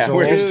 6 Yeah, years old?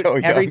 we're Dude, so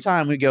young. every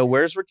time we go,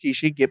 where's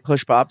Rikishi? Get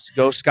push pops.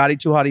 Go Scotty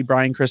Too Hottie,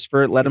 Brian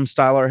Christopher. Let him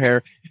style our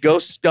hair. Go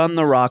stun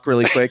The Rock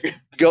really quick.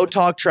 Go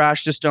talk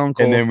trash to Stone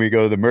Cold. And then we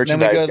go to the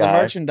merchandise go to the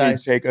guy.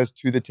 merchandise. He'd take us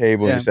to the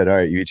table Yeah. and he said, all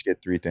right, you each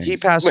get 3 things. He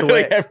passed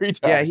Literally away. every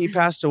time. Yeah, he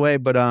passed away.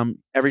 But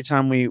every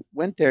time we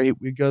went there,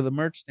 we'd go to the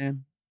merch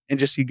stand and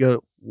just he'd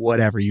go,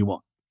 whatever you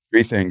want.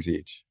 3 things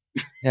each.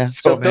 Yeah.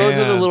 So, So those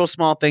are the man. little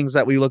small things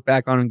that we look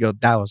back on and go,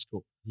 that was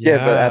cool. Yeah,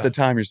 but at the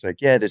time you're just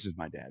like, yeah, this is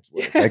my dad's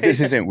work. Like, this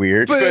isn't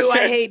weird.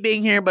 hate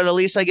being here, but at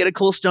least I get a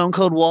cool Stone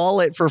Cold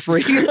wallet for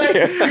free.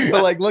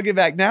 But like looking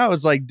back now,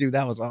 it's like, dude,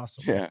 that was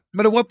awesome. Yeah.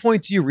 But at what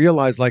point do you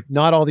realize like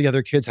not all the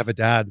other kids have a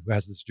dad who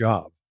has this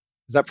job?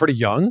 Is that pretty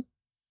young?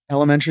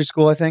 Elementary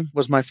school, I think,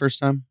 was my first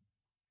time.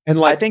 And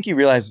I like, think you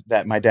realize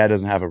that my dad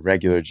doesn't have a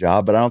regular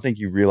job, but I don't think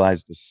you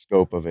realize the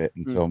scope of it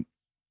until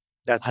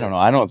That's I don't know.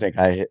 I don't think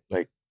I hit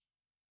like,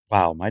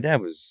 wow, my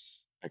dad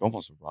was like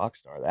almost a rock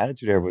star. The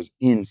Attitude Era was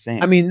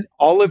insane. I mean,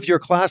 all of your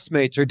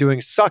classmates are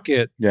doing Suck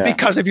It Yeah.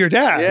 because of your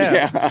dad.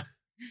 Yeah.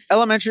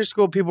 Elementary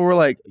school, people were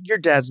like, your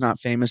dad's not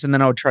famous. And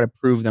then I would try to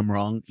prove them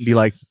wrong and be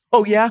like,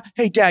 oh, yeah.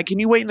 Hey, dad, can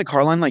you wait in the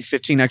car line like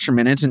 15 extra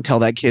minutes and tell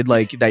that kid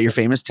like that you're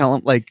famous? Tell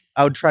him, like,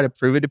 I would try to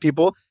prove it to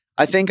people.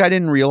 I think I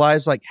didn't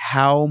realize like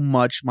how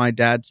much my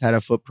dad's had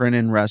a footprint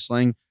in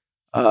wrestling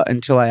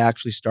until I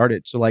actually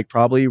started. So like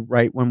probably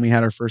right when we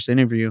had our first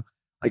interview,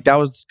 like that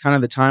was kind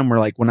of the time where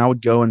like when I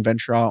would go and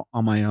venture out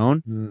on my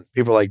own, Mm.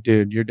 people were like,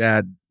 dude, your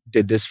dad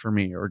did this for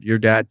me, or your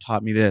dad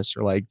taught me this,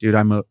 or like, dude,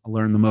 I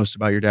learned the most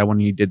about your dad when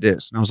he did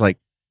this. And I was like,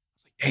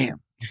 damn,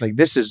 it's like,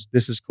 this is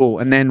cool.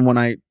 And then when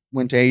I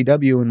went to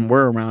AEW and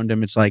we're around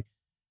him, it's like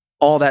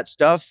all that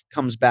stuff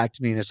comes back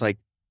to me. And it's like,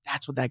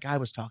 that's what that guy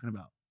was talking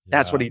about.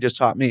 That's Yeah. what he just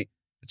taught me.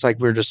 It's like,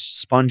 we're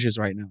just sponges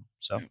right now.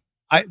 So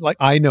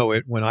I know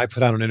it when I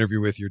put out an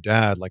interview with your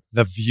dad, like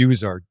the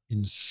views are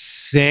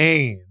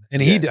insane.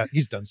 And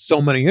he's done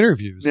so many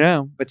interviews.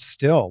 yeah, But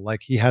still,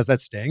 like he has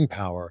that staying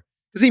power.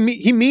 Because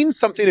he means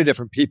something to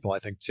different people, I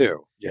think,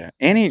 too. yeah.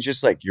 And he's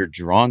just like, you're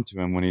drawn to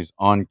him when he's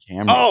on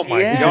camera. Oh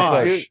my Yeah, He's just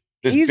like, dude.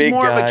 this he's big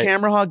more guy. of a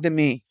camera hog than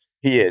me.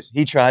 He is.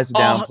 He tries to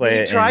downplay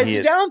it. He tries and he to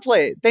is-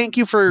 downplay it. Thank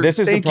you for. This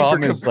is the thank you for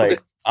problem is like,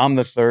 I'm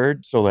the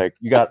third. So like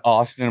you got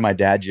Austin and my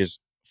dad just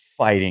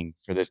fighting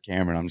for this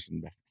camera. And I'm just in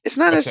the back. It's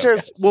not What's up,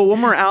 necessarily. guys? Well,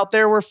 when we're out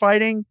there, we're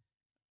fighting.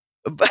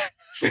 But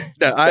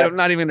no, I'm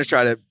not even going to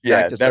try to.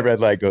 Yeah, back this that up. red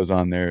light goes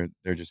on there.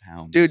 They're just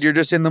hounds. Dude, you're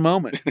just in the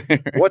moment.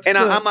 What's And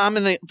the, I'm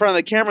in the front of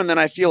the camera, and then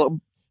I feel,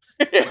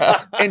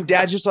 yeah. and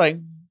Dad's just like,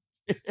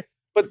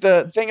 But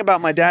the thing about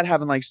my dad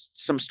having like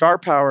some star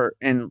power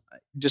and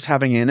just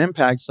having an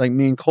impact, it's like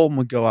me and Colton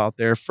would go out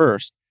there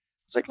first.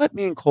 It's like, let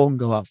me and Colton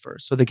go out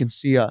first so they can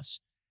see us.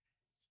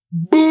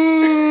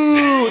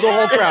 Boo! The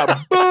whole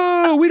crowd.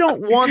 Boo! We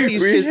don't want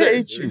these We kids.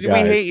 hate you We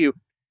guys. hate you.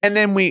 And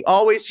then we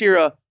always hear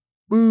a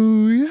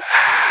boo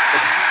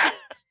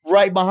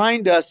right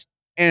behind us.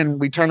 And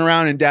we turn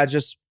around and Dad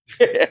just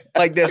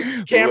like this.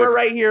 Camera Look.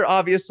 right here,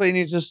 obviously. And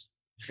he's just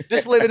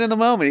living in the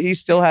moment. He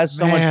still has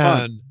so much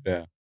fun.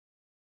 Man.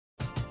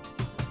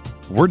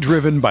 We're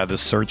driven by the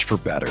search for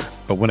better.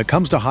 But when it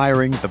comes to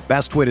hiring, the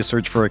best way to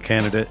search for a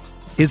candidate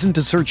isn't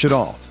to search at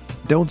all.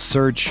 Don't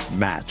search,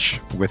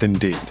 match with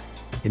Indeed.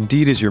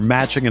 Indeed is your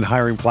matching and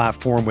hiring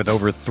platform with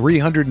over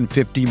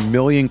 350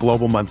 million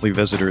global monthly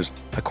visitors,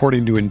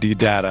 according to Indeed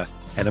data,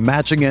 and a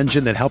matching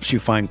engine that helps you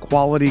find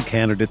quality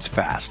candidates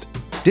fast.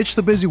 Ditch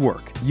the busy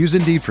work. Use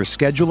Indeed for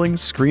scheduling,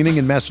 screening,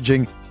 and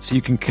messaging so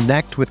you can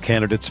connect with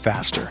candidates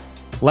faster.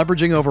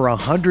 Leveraging over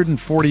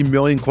 140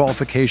 million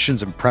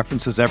qualifications and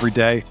preferences every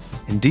day,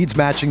 Indeed's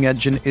matching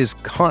engine is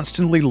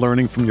constantly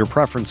learning from your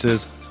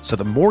preferences, so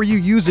the more you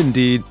use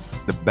Indeed,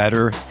 the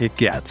better it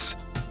gets.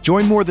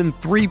 Join more than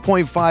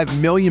 3.5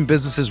 million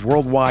businesses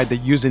worldwide that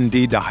use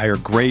Indeed to hire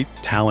great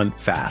talent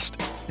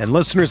fast. And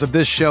listeners of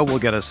this show will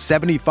get a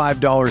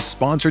 $75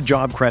 sponsored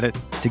job credit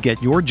to get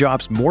your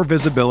jobs more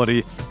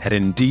visibility at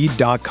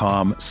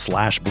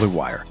Indeed.com/Blue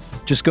Wire.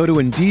 Just go to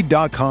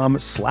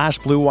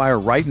Indeed.com/Blue Wire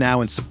right now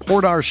and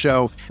support our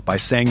show by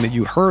saying that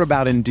you heard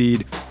about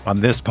Indeed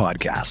on this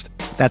podcast.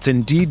 That's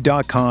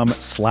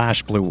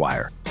Indeed.com/Blue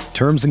Wire.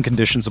 Terms and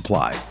conditions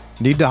apply.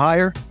 Need to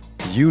hire?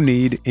 You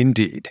need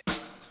Indeed.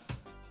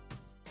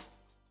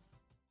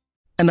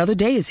 Another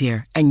day is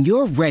here, and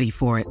you're ready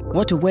for it.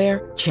 What to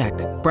wear? Check.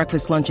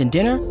 Breakfast, lunch, and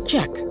dinner?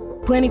 Check.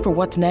 Planning for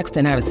what's next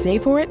and how to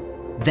save for it?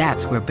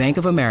 That's where Bank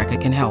of America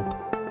can help.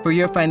 For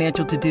your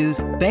financial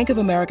to-dos, Bank of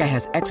America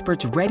has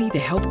experts ready to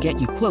help get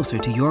you closer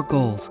to your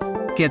goals.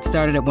 Get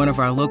started at one of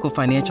our local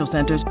financial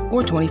centers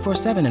or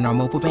 24/7 in our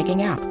mobile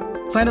banking app.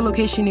 Find a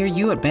location near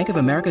you at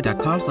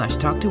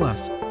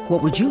bankofamerica.com/talktous.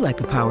 What would you like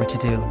the power to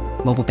do?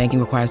 Mobile banking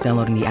requires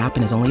downloading the app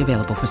and is only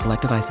available for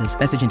select devices.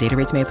 Message and data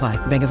rates may apply.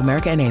 Bank of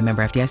America NA,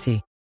 member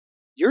FDIC.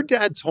 Your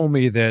dad told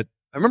me that,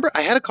 I remember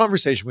I had a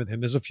conversation with him,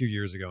 this was a few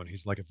years ago, and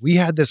he's like, if we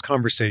had this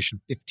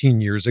conversation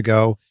 15 years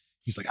ago,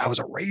 he's like, I was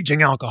a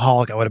raging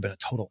alcoholic, I would have been a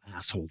total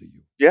asshole to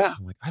you. Yeah.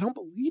 I'm like, I don't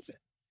believe it.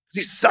 Because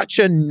he's such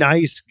a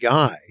nice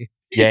guy.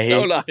 Yeah, He's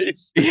so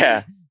nice.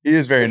 Yeah, he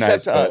is very Except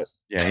nice. to But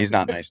us. yeah, he's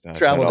not nice to us.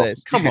 Travel at all.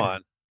 days. Come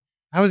on.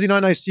 How is he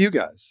not nice to you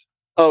guys?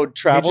 Oh,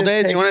 travel He just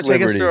days? You want takes to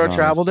take us through our liberties on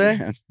travel us,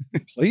 day? man.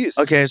 Please.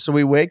 Okay, so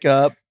we wake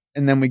up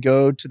and then we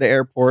go to the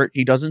airport.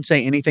 He doesn't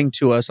say anything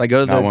to us. I go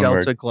to Not the one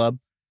Delta word. Club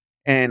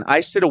and I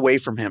sit away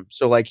from him.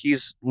 So like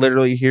he's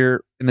literally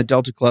here in the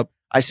Delta Club.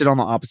 I sit on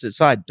the opposite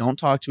side. Don't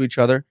talk to each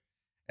other.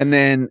 And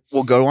then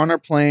we'll go on our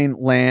plane,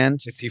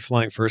 land. Is he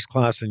flying first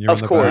class and you're in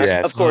Of the course, back?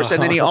 Yes. of course.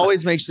 And then he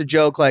always makes the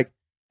joke like,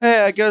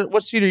 hey, I go,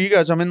 what seat are you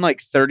guys? I'm in like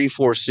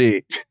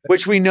 34C,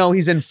 which we know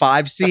he's in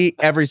 5C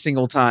every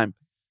single time.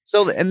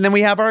 So, and then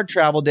we have our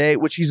travel day,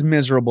 which he's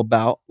miserable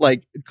about,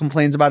 like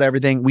complains about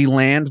everything. We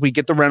land, we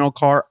get the rental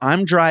car.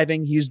 I'm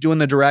driving. He's doing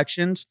the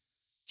directions.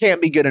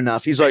 Can't be good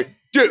enough. He's like,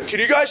 dude, can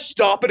you guys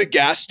stop at a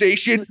gas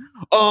station?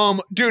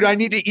 Dude, I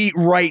need to eat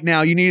right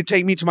now. You need to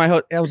take me to my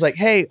hotel. I was like,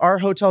 hey, our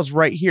hotel's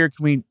right here.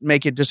 Can we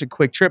make it just a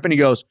quick trip? And he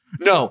goes,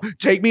 no,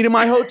 take me to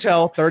my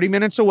hotel 30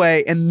 minutes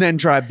away and then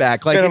drive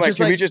back. Like, And I'm it's like, just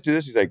can like, we just do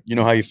this? He's like, you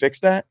know how you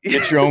fix that?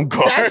 Get your own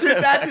car.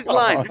 That's his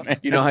line. Oh, man.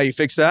 You know how you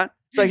fix that?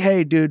 It's like,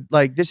 hey, dude,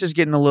 like this is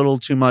getting a little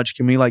too much.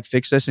 Can we like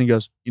fix this? And he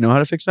goes, you know how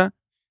to fix that?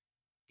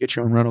 Get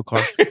your own rental car.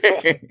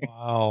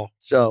 Wow.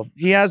 So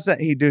he has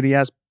that.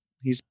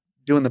 He's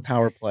doing the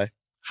power play.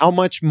 How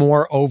much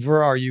more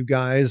over are you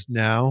guys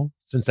now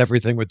since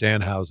everything with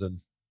Danhausen?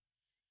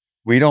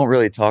 We don't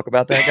really talk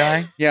about that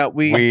guy. Yeah,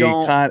 we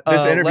don't.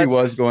 This interview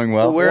let's- was going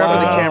well. Wherever Wow.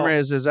 the camera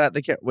is that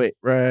the wait,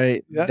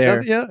 right Yeah,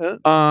 there.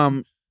 yeah.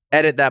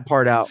 Edit that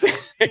part out.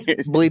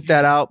 Bleep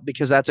that out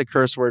because that's a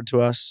curse word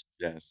to us.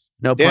 Yes.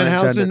 No pun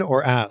intended. Danhausen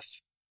or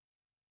ass?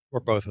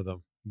 Or both of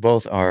them?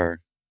 Both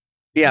are.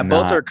 Yeah,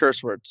 both Not- are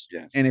curse words.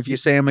 Yes. And if you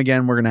say them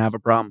again, we're gonna have a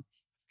problem.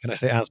 Can I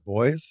say ass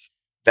boys?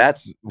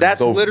 That's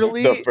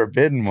literally- the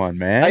forbidden one,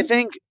 man. I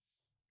think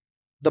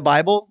the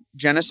Bible,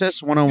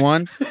 Genesis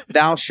 101,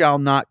 thou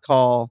shalt not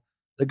call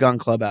the gun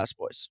club ass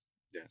boys.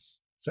 Yes.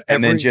 So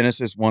And then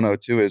Genesis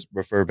 102 is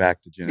refer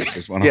back to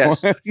Genesis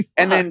 101.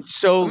 And then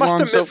so I must long,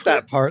 have so missed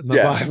that part in the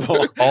Yes.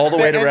 Bible. All the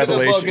way to end of the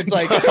book, Revelation. it's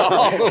like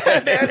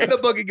at the end of the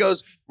book, it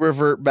goes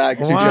revert back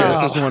to Wow.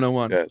 Genesis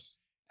 101. Yes.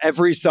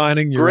 Every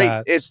signing you're Great.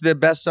 at. It's the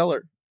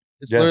bestseller.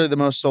 It's Yeah. literally the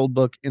most sold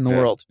book in the Yeah,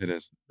 world It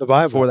is. The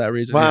Bible. for that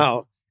reason.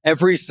 Wow.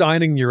 Every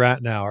signing you're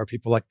at now are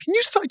people like, can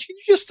you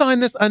just sign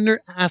this under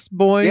ass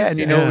boys? Yeah, and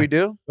you know what we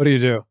do? What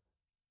do?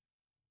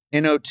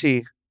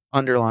 NOT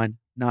underline,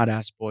 not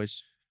ass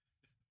boys.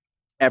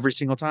 Every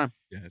single time.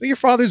 Yes. But your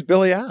father's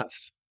Billy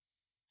Ass.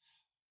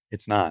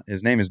 It's not.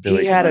 His name is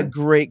Billy. He had a Glenn.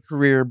 great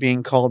career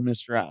being called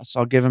Mr. Ass.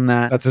 I'll give him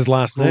that. That's his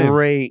last name.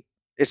 Great.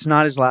 It's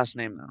not his last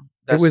name though.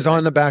 It was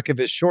on the back of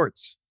his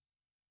shorts.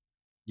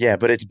 Yeah,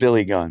 but it's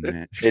Billy Gunn,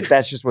 man.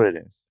 That's just what it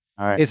is.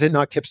 All right. Is it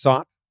not Kip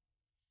Sop?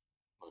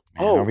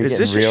 Man, are we is getting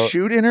this real? a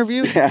shoot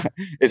interview? Yeah.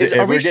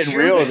 Are We're we getting shooting?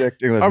 real. It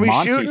was Are we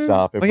Monty shooting?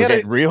 Sop. If Oh, we're yeah,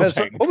 getting real that's-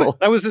 technical.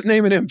 that was his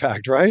name in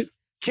Impact, right?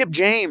 Kip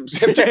James.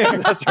 Kip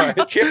James, that's right.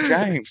 Kip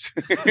James.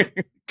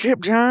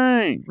 Kip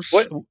James.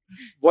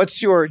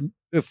 What's your,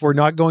 if we're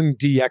not going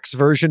DX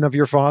version of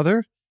your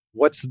father,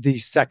 what's the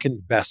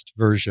second best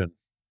version?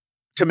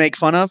 To make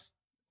fun of?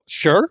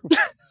 Sure.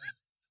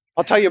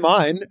 I'll tell you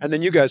mine, and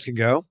then you guys can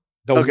go.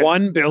 The Okay.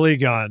 one Billy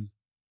Gunn.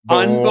 The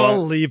one-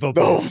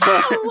 Unbelievable.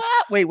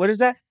 Wait, what is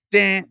that?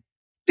 Dan.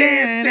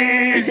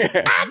 I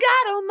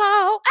got them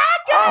all. I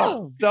got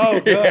them. So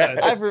good.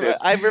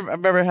 I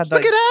remember had that.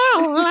 Look at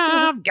all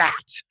I've got.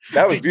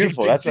 That was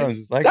beautiful. That sounds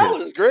just like That it.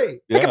 was great.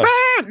 Yeah.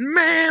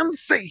 Man,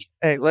 see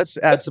Hey, let's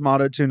add some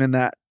auto tune in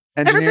that.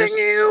 Engineers? everything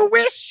you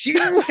wish you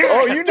had.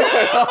 Oh, you know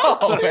it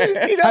all,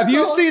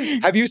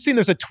 man. Have you seen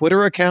there's a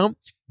Twitter account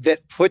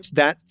that puts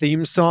that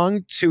theme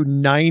song to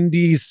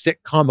 90s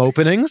sitcom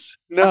openings?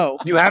 No.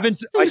 You haven't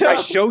I No.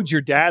 showed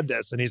your dad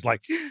this and he's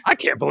like, I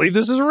can't believe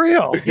this is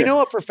real. You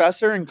know, a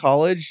professor in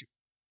college,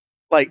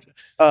 like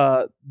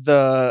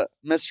the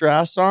Mr.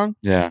 Ass song,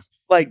 Yeah.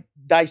 like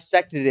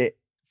dissected it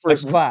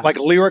first class. Like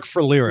lyric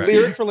for lyric.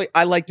 lyric for lyric.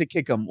 I like to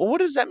kick them. Well, what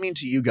does that mean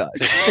to you guys?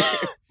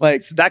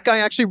 Like, So that guy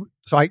actually,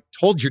 so I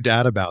told your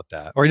dad about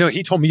that. Or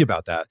he told me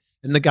about that.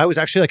 And the guy was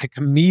actually like a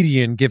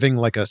comedian giving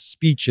like a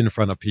speech in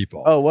front of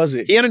people. oh, was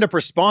it? He ended up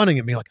responding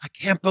and being like, I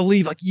can't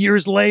believe like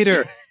years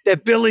later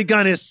that Billy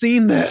Gunn has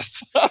seen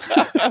this.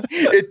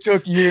 It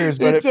took years,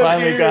 but it took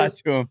finally got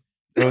years. to him.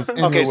 It was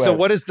in Okay, the so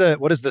webs.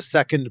 what is the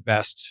second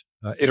best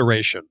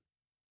iteration?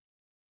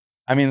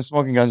 I mean, the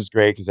Smoking Guns is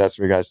great because that's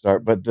where you guys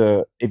start. But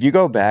if you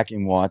go back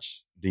and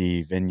watch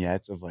the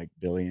vignettes of like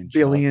Billy and Chuck,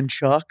 Billy and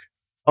Chuck.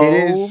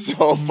 it is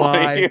so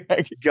funny. my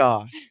Like,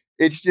 gosh.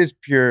 it's just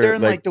pure. They're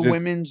in like the just-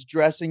 women's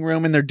dressing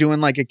room and they're doing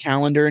like a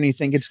calendar and you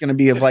think it's going to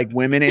be of like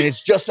women and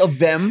it's just of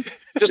them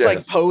just like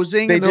Yes.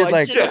 posing. They and they're did,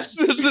 like, like- yes,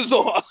 this is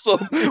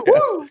awesome.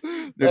 Woo!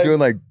 They're doing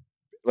like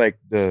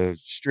the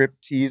strip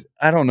tease.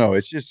 I don't know.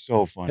 It's just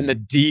so funny. And the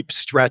deep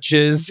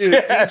stretches. Dude,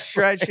 deep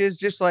stretches,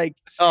 just like,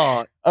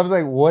 oh, I was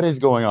like, what is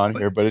going on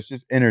here? But it's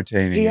just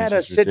entertaining. he It's had a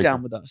just sit ridiculous.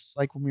 down with us.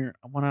 Like when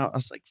I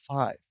was like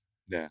 5.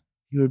 Yeah.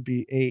 He would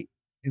be 8.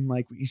 And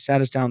like he sat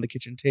us down at the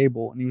kitchen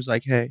table and he was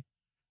like, hey,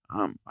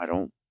 I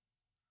don't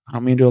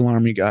mean to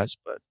alarm you guys,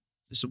 but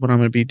this is what I'm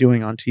going to be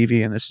doing on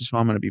TV and this is what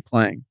I'm going to be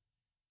playing.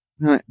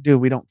 I'm like,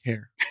 dude, we don't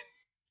care.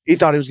 He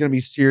thought it was going to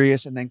be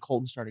serious and then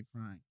Colton started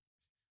crying.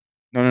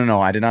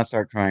 No. I did not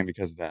start crying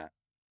because of that.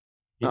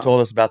 He Oh.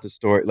 told us about the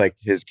story, like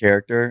his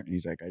character, and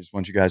he's like, I just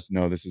want you guys to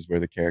know this is where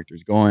the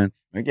character's going. I'm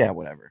like, yeah,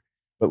 whatever.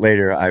 But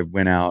later I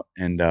went out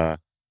and the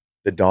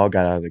dog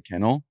got out of the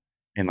kennel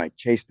and like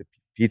chased the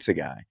pizza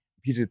guy.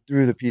 Pizza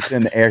threw the pizza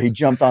in the air. He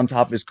jumped on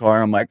top of his car.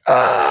 And I'm like,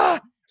 ah!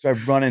 So I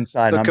run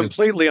inside So and I'm just,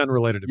 completely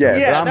unrelated to Yeah,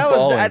 Billy but Yeah, I'm that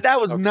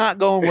bawling. was not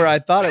going where I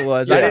thought it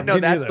was. I Yeah, didn't know me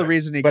that's neither. the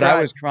reason he but cried.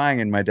 I was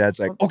crying and my dad's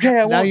like, okay,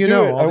 I won't Now you do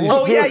know it. all I these-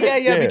 won't Oh do yeah,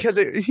 it." yeah, because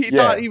he Yeah.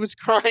 thought he was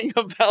crying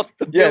about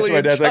the Yeah, Billy so my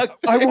and dad's Chuck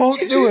like, I thing.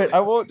 won't do it. I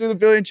won't do the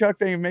Billy and Chuck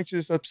thing. It makes you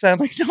just upset. I'm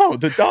like, no,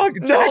 the dog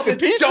No, attacked the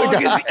pizza dog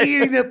guy. is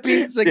eating the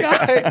pizza Yeah.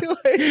 guy.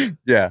 Like,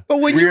 Yeah.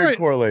 But when Weird you're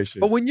correlation.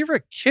 but when you're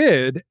a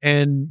kid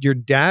and your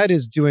dad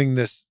is doing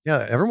this,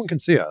 yeah, everyone can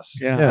see us.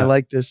 I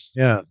like this.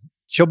 Yeah.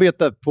 She'll be at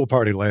the pool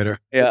party later. with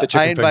Yeah, the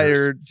chicken I invited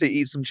fingers. her to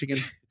eat some chicken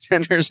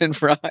tenders and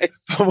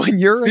fries. But when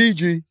you're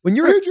Fiji. when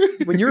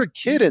you're a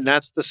kid and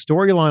that's the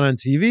storyline on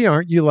TV,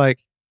 aren't you like,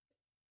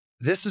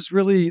 this is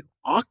really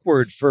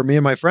awkward for me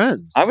and my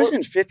friends? I was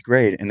in 5th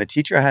grade and the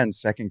teacher I had in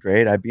 2nd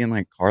grade, I'd be in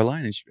like car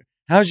line and she'd be,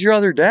 how's your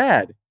other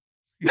dad?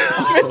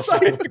 I'm in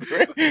 5th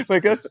grade.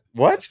 Like, that's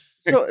what?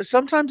 So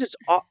sometimes it's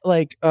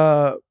like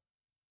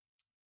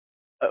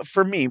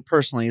for me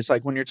personally, it's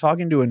like when you're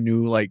talking to a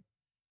new like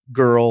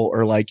girl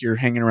or like you're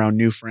hanging around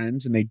new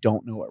friends and they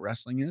don't know what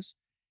wrestling is.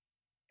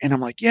 And I'm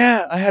like,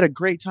 yeah, I had a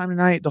great time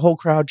tonight. The whole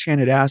crowd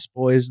chanted ass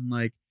boys and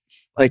like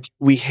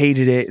we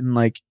hated it and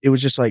like it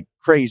was just like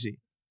crazy.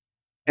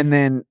 And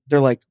then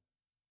they're like,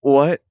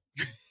 what?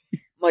 I'm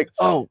like,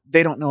 oh,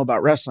 they don't know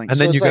about wrestling. And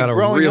So then it's you like got to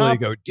growing really up-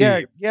 go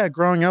deep. Yeah,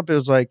 growing up it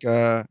was like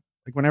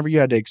whenever you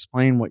had to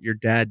explain what your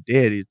dad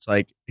did, it's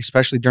like,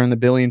 especially during the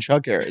Billy and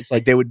Chuck era, it's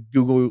like they would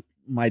Google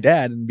my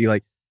dad and be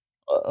like,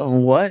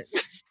 what?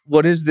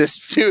 What is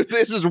this, dude?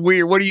 This is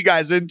weird. What are you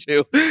guys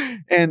into?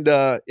 And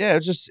yeah,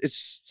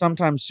 it's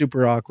sometimes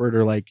super awkward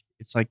or like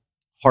it's like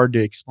hard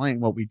to explain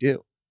what we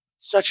do.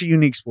 Such a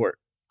unique sport.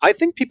 I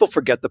think people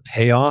forget the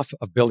payoff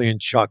of Billy and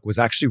Chuck was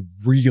actually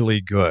really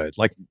good.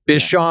 Like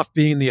Bischoff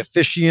being the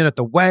officiant at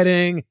the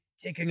wedding,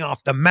 taking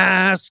off the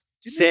mask,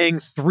 saying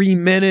 3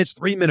 minutes,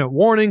 3-minute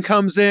warning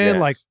comes in. Yes.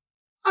 Like,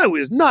 I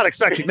was not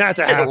expecting that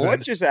to happen.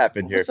 What just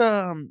happened here?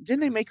 Was, didn't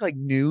they make like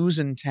news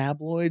and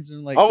tabloids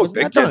and like? Oh, wasn't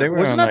big that the- time. They were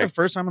wasn't on, that the like-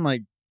 first time in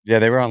like Yeah,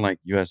 they were on like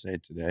USA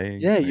Today.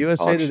 Yeah, like,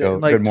 USA talk Today, show,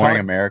 like, Good Morning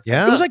talk- America.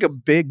 Yeah. it was like a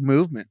big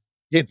movement.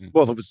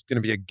 Well, there was going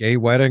to be a gay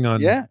wedding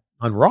on Yeah,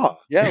 Raw.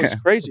 yeah, it was Yeah.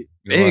 crazy.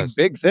 It Big, was.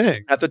 big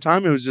thing. At the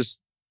time, it was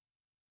just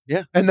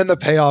Yeah. And then the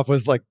payoff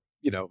was like,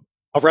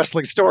 a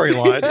wrestling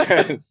storyline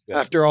Yes.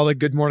 after all the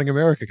Good Morning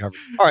America coverage.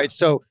 All right.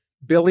 So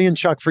Billy and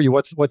Chuck for you,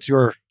 what's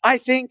your, I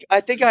think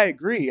I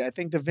agree. I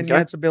think the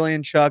vignettes of Billy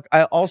and Chuck.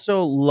 I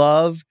also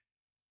love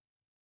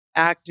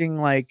acting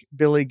like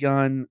Billy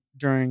Gunn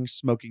during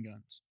Smoking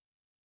Guns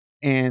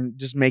and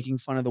just making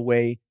fun of the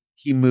way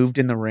he moved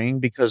in the ring,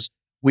 because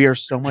we are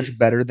so much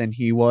better than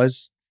he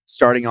was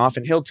starting off.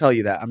 And he'll tell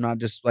you that. I'm not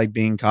just like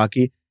being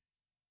cocky.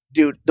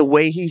 Dude, the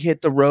way he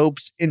hit the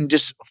ropes and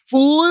just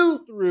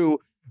flew through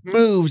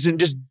moves and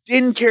just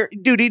didn't care.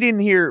 Dude, he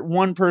didn't hear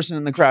one person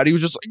in the crowd. He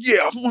was just like,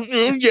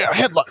 yeah,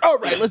 headlock. All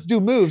right, let's do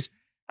moves.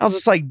 I was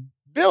just like,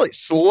 Billy,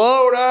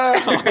 slow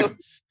down.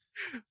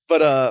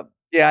 But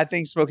yeah, I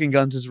think Smoking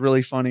Guns is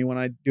really funny when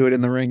I do it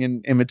in the ring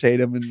and imitate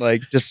him and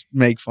like just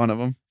make fun of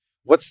him.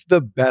 what's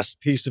the best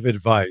piece of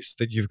advice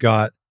that you've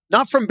got?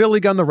 Not from Billy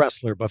Gunn, the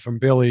wrestler, but from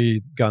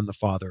Billy Gunn, the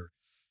father.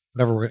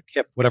 Whatever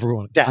we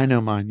want. I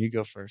know mine. You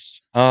go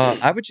first.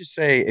 I would just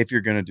say if you're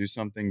gonna do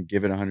something,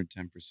 give it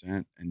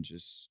 110% and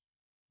just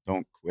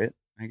don't quit.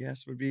 I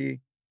guess would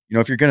be,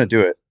 if you're gonna do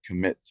it,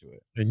 commit to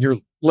it. And you're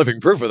living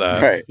proof of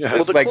that. Right. Yeah.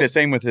 It's like the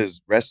same with his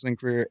wrestling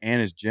career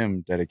and his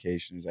gym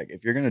dedication. Is like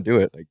if you're gonna do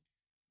it, like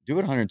do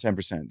it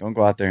 110%. Don't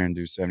go out there and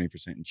do 70%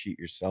 and cheat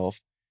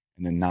yourself,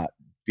 and then not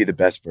be the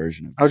best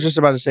version of. I was just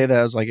about to say that.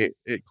 I was like,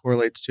 it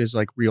correlates to his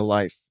like real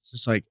life. It's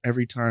just like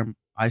every time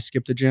I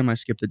skip the gym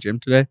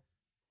today.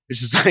 It's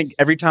just like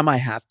every time I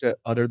have to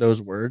utter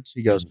those words,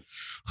 he goes,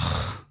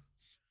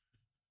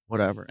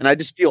 whatever. And I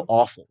just feel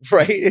awful,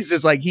 right? It's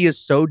just like he is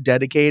so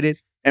dedicated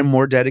and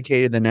more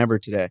dedicated than ever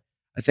today.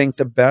 I think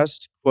the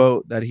best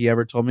quote that he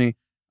ever told me,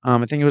 I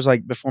think it was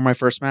like before my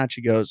first match,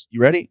 he goes,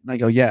 "You ready?" And I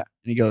go, "Yeah."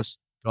 And he goes,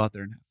 "Go out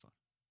there and have fun.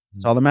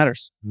 That's all that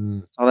matters.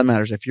 That's all that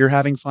matters. If you're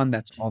having fun,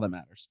 that's all that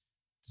matters."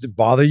 Does it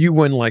bother you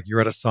when like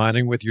you're at a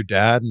signing with your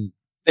dad and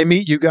they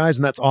meet you guys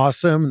and that's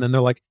awesome, and then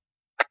they're like,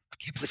 I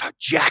can't believe how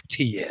jacked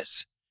he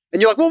is.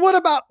 And you're like, well, what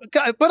about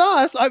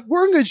us?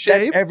 We're in good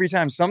shape. That's every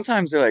time.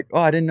 Sometimes they're like, "Oh,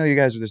 I didn't know you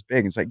guys were this big."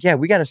 And it's like, yeah,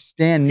 we got to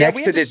stand Yeah, next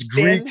we to have to this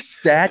stand- Greek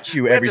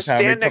statue We every have to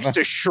time. stand we come next out.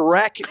 to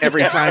Shrek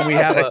every time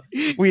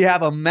we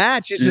have a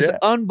match. It's just Yeah.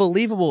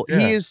 unbelievable. Yeah.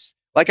 He is,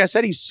 like I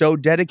said, he's so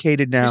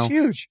dedicated now. He's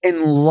huge.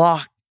 And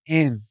locked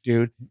in,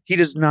 dude. He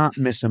does not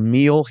miss a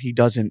meal. He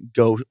doesn't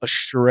go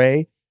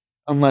astray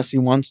unless he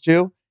wants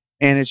to.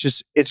 And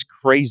it's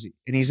crazy.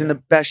 And he's in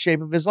the best shape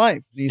of his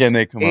life. He's Yeah, and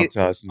they come up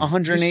to us. And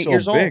 108 "You're so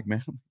years old." big,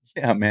 man.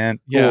 Yeah, man.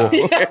 Yeah.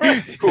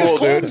 Cool. Cool,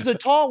 Colton's dude. the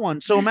tall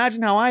one. So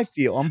imagine how I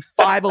feel. I'm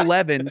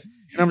 5'11", and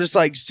I'm just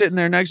like sitting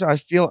there next to him. I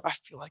feel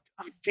like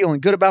I'm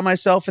feeling good about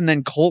myself. And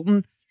then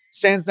Colton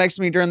stands next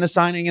to me during the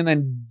signing, and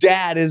then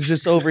Dad is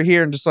just over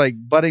here and just like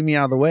butting me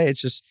out of the way.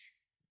 It's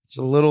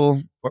a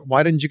little,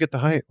 Why didn't you get the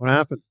height? What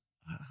happened?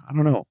 I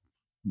don't know.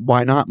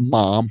 Why not,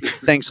 Mom?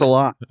 Thanks a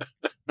lot.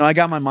 No, I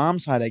got my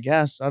mom's height, I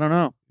guess. I don't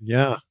know.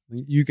 Yeah,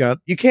 you got.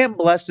 You can't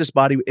bless this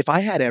body. If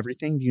I had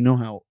everything, do you know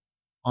how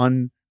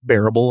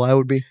unbearable I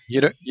would be?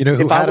 You know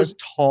who If I had was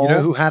it. tall, You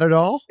know who had it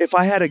all? if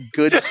I had a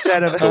good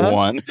set of The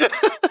one.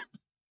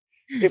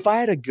 if I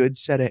had a good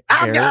set of I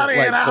hair got it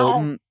like all.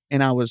 Colton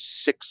and I was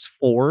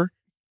 6'4",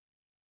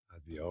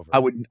 That'd be over.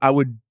 I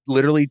would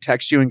literally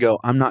text you and go,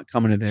 "I'm not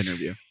coming to the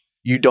interview.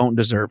 You don't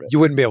deserve it." You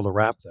wouldn't be able to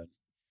rap then.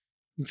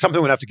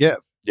 Something would have to give.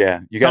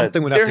 Yeah, you got.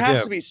 Something would have There to has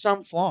give. to be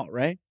some flaw,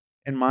 right?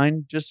 And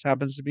mine just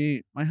happens to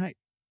be my height.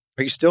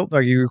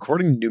 Are you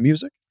recording new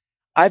music?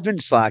 I've been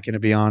slacking, to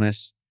be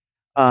honest.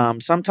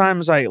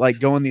 Sometimes I like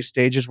go in these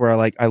stages where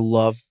I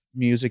love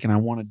music and I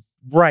want to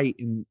write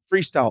and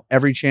freestyle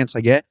every chance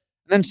I get.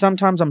 And then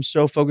sometimes I'm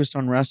so focused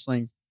on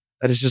wrestling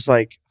that it's just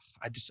like,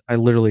 I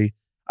literally,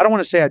 I don't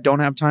want to say I don't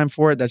have time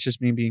for it. That's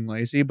just me being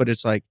lazy. But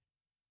it's like,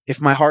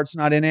 if my heart's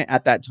not in it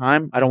at that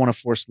time, I don't want to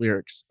force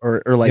lyrics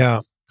or like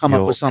Yeah. come up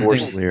You'll with something.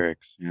 force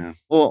lyrics. Yeah.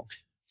 Well,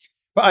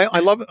 But I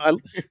love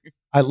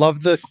I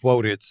love the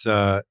quote. It's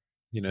the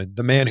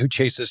man who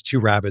chases two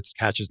rabbits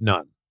catches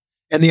none.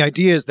 And the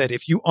idea is that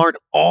if you aren't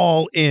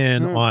all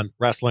in on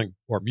wrestling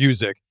or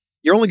music,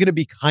 you're only going to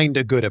be kind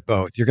of good at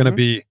both. You're going to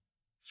be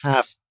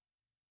half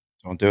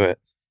Don't do it.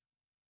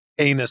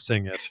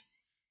 anusing it.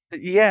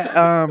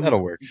 yeah. That'll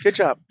work. Good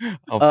job.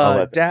 I'll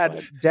let that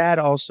slide. Dad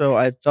also,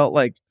 I felt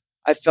like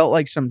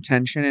some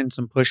tension and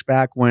some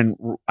pushback when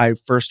I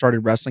first started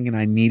wrestling and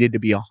I needed to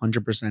be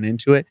 100%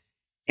 into it.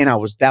 And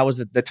that was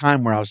at the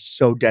time where I was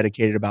so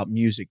dedicated about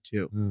music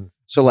too.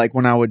 So like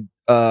when I would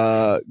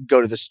go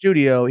to the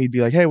studio, he'd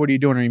be like, "Hey, what are you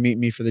doing? Are you meeting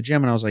me for the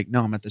gym?" And I was like,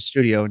 "No, I'm at the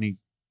studio."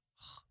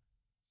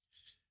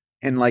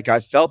 And like I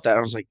felt that.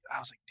 I was like,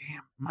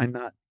 damn,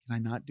 can I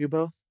not do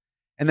both?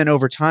 And then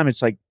over time,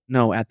 it's like,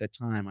 no, at the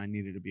time I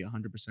needed to be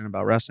 100%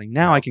 about wrestling.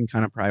 Now I can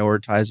kind of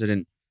prioritize it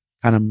and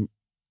kind of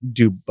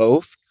do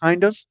both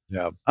kind of.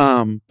 Yeah.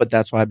 But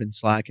that's why I've been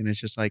slacking. It's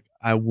just like,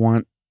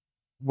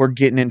 we're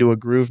getting into a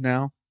groove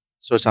now.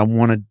 So I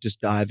want to just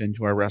dive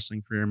into our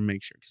wrestling career and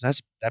make sure,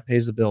 because that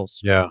pays the bills.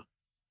 Yeah.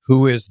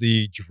 Who is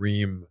the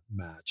dream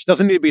match?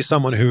 Doesn't need to be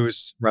someone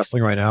who's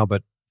wrestling right now,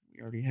 but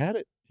We already had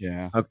it.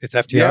 Yeah. It's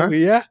FTR?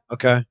 Yeah.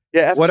 Okay.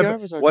 Yeah, What,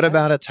 FTR was our what tag.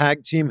 about a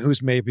tag team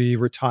who's maybe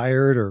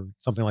retired or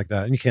something like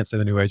that? And you can't say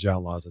the New Age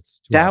Outlaws. It's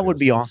too That would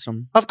obvious. be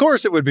awesome. Of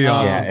course it would be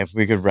awesome. Yeah, if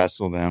we could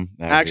wrestle them,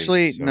 that would be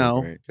Actually, so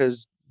no, great.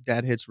 because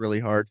Dad hits really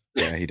hard.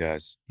 Yeah, he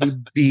does. He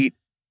beat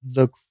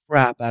the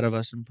crap out of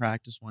us in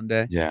practice one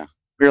day. Yeah.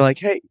 We were like,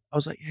 hey, I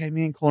was like, hey,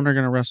 me and Colton are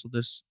gonna wrestle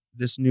this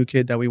new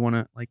kid that we want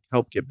to like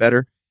help get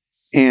better.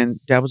 And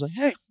Dad was like,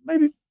 hey,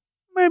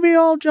 maybe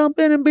I'll jump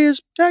in and be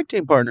his tag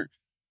team partner.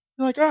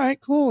 They're like, all right,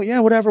 cool, yeah,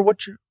 whatever.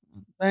 What's your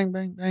bang,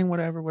 bang, bang,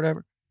 whatever. I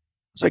was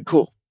like,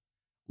 cool.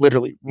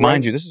 Literally,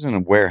 Mind you, this is in a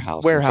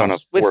warehouse in front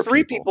of with 4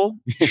 three people.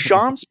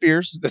 Sean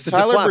Spears, This is a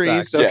Tyler flatbacks,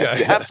 Breeze, okay.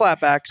 Yes, have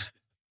flatbacks.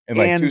 and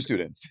like 2 and-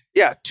 students.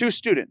 Yeah, 2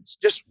 students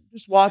just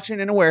watching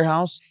in a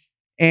warehouse.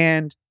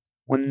 And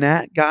when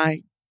that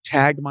guy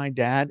tagged my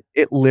dad,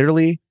 it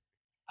literally,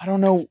 I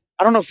don't know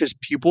if his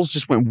pupils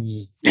just went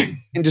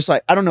and just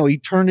like, I don't know, he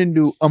turned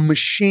into a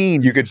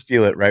machine. You could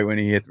feel it right when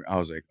he hit. I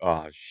was like,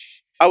 oh,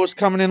 I was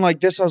coming in like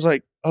this. I was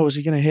like, oh, is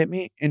he going to hit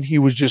me? And he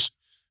was just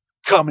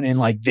coming in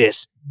like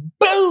this.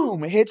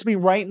 Boom! It hits me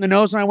right in the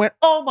nose. And I went,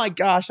 oh my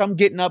gosh, I'm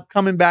getting up,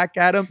 coming back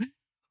at him.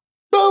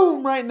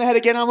 Boom! Right in the head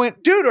again. I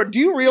went, dude, do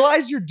you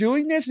realize you're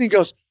doing this? And he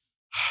goes,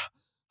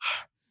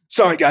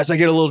 sorry, guys, I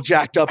get a little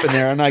jacked up in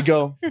there. And I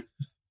go,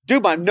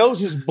 dude, my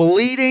nose is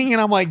bleeding.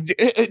 And I'm like,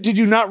 did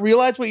you not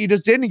realize what you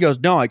just did? And he goes,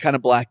 no, I kind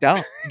of blacked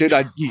out. Dude,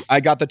 I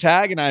got the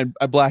tag and I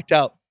blacked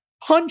out.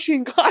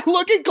 Punching. I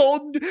look at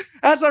Colton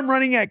as I'm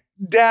running at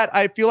Dad.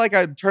 I feel like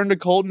I turned to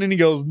Colton and he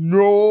goes,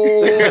 no.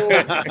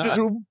 Just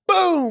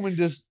boom and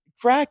just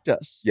cracked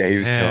us. yeah, he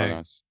was Dang. killing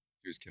us.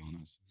 He was killing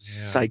us.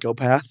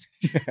 Psychopath.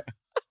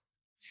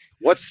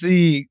 What's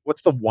the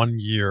 1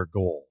 year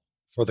goal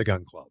for the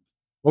Gun Club?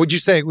 What would you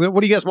say? What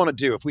do you guys want to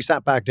do if we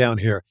sat back down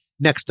here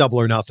next Double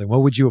or Nothing?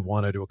 What would you have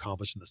wanted to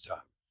accomplish in this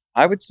time?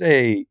 I would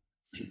say,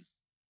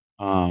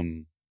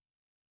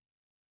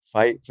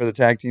 fight for the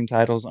tag team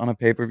titles on a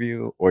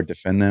pay-per-view or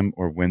defend them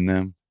or win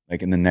them.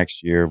 Like in the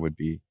next year would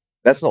be,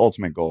 that's the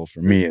ultimate goal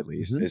for me at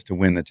least, Mhm. is to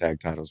win the tag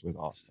titles with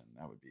Austin.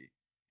 That would be,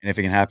 and if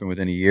it can happen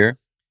within a year,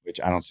 which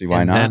I don't see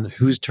why and not. then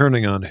who's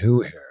turning on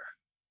who here?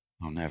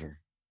 Oh, never.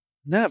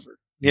 Never.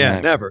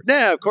 Yeah, Never. never.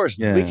 Yeah, of course.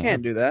 Yeah. We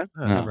can't do that.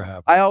 That No. never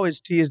happened. I always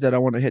tease that I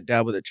want to hit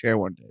Dad with a chair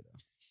one day. Though.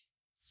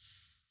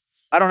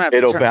 I don't have to.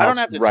 It'll turn, I don't bounce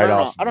have to right turn on.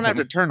 off. I don't have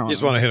to turn on. You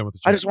just him. want to hit him with the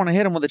I chair. just want to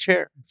hit him with a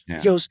chair. Yeah.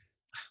 He goes,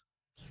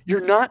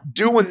 "You're not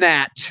doing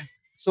that."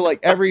 So like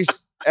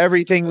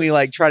everything we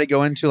like try to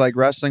go into like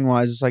wrestling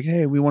wise, it's like,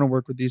 hey, we want to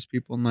work with these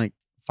people and like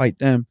fight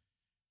them.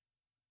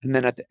 And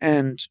then at the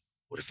end,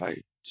 what if I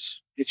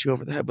just hit you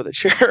over the head with a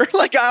chair?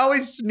 Like I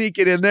always sneak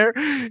it in there.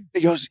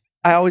 He goes,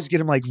 I always get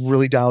him like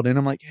really dialed in.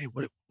 I'm like, hey,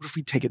 what if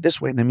we take it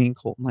this way? And then me and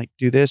Colton like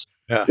do this,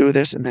 Yeah. do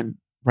this, and then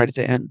right at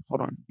the end,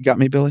 hold on, you got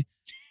me, Billy?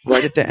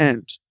 Right at the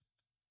end,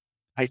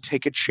 I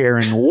take a chair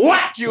and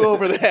whack you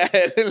over the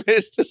head. And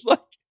it's just like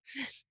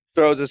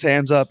throws his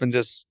hands up and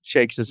just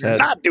shakes his You're head.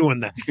 not doing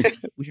that.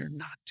 We are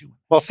not doing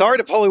Well, sorry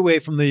to pull you away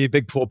from the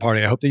big pool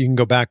party. I hope that you can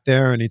go back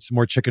there and eat some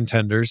more chicken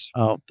tenders.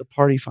 Oh, the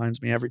party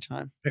finds me every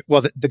time.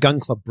 Well, the Gun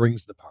Club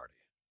brings the party.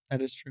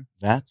 That is true.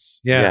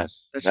 That's, Yeah.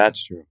 yes, That's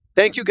that's true.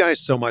 Thank you guys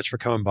so much for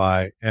coming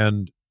by.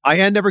 And I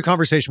end every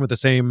conversation with the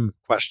same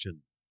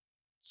question.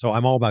 So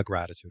I'm all about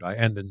gratitude. I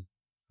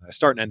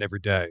start and end every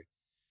day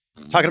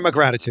talking about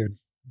gratitude.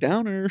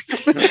 Downer.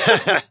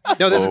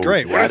 No, this is Oh,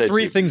 great. What are 3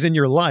 gratitude. things in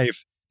your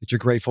life that you're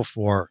grateful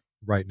for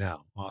right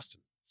now,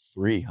 Austin?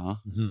 3, huh?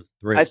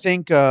 3. I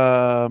think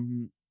the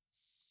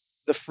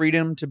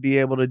freedom to be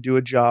able to do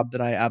a job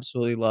that I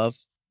absolutely love.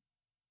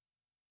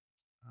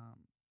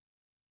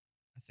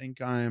 I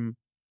think I'm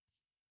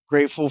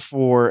grateful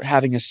for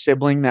having a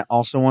sibling that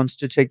also wants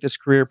to take this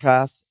career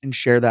path and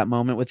share that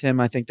moment with him.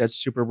 I think that's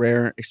super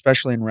rare,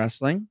 especially in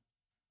wrestling.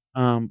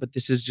 But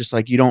this is just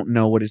like, you don't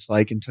know what it's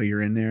like until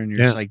you're in there and you're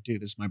just Yeah. like,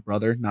 dude, this is my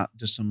brother, not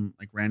just some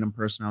like random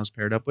person I was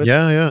paired up with.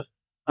 yeah.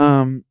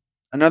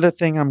 Another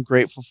thing I'm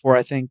grateful for,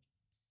 I think,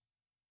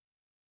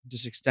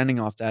 just extending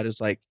off that,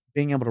 is like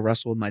being able to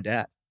wrestle with my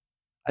dad.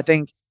 I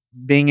think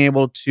being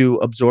able to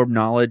absorb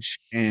knowledge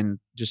and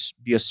just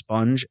be a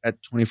sponge at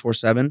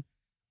 24/7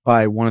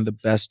 by one of the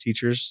best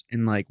teachers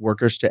and like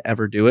workers to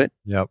ever do it,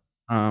 Yep.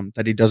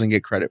 that he doesn't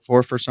get credit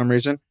for some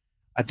reason.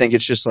 I think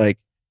it's just like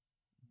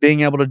being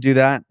able to do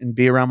that and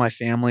be around my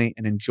family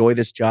and enjoy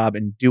this job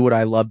and do what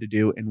I love to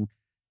do. And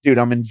dude,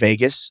 I'm in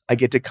Vegas. I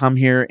get to come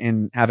here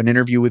and have an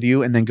interview with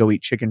you and then go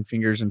eat chicken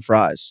fingers and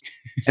fries.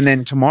 And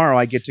then tomorrow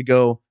I get to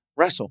go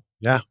wrestle.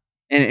 Yeah.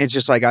 And it's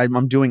just like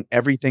I'm doing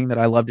everything that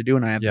I love to do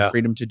and I have Yeah. the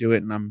freedom to do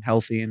it and I'm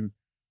healthy and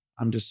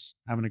I'm just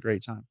having a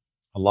great time.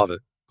 I love it.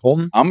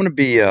 Colton? I'm going to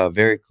be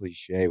very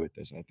cliche with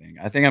this, I think.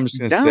 I think I'm just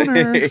going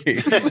to say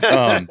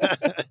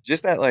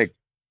just that, like,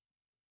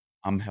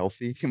 I'm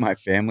healthy. My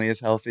family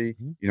is healthy.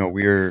 Mhm. You know,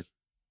 we're,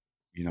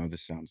 you know,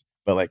 this sounds,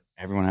 but like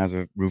everyone has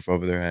a roof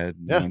over their head.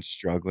 No Yeah. one's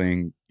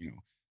struggling, you know,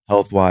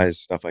 health-wise,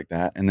 stuff like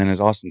that. And then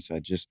as Austin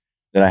said, just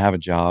that I have a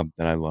job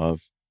that I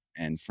love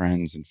and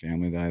friends and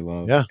family that I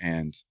love. Yeah.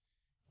 And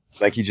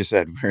like he just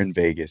said, we're in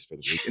Vegas for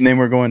the week, and then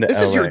we're going to This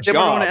LA. is your Then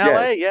we're going to job.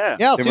 LA. Yeah.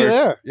 Yeah, I'll Then see you we're-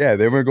 there. Yeah,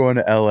 then we're going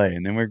to LA,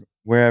 and then we're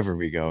wherever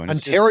we go. And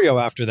it's just- Ontario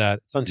after that.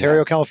 It's Ontario,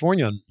 Yes.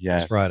 California on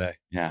Yes. next Friday.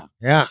 yeah.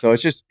 Yeah. So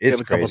it's just We have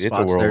it's a couple crazy. It's a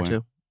spots there whirlwind.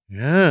 too.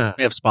 Yeah.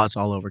 We have spots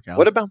all over Cal.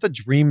 What about the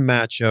dream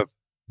match of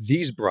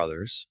these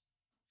brothers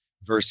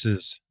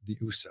versus the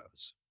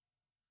Usos?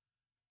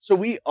 So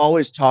we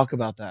always talk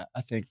about that.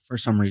 I think for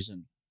some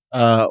reason,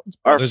 our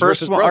brothers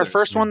versus our brothers.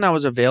 first one that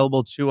was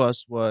available to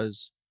us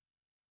was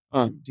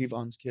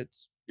Devon's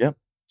kids.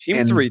 Team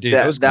And 3, dude.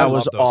 That, Those- I that love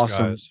was those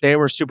awesome. guys. They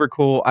were super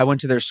cool. I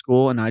went to their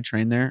school and I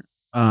trained there.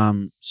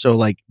 So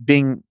like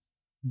being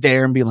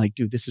there and being like,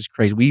 dude, this is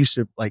crazy. We used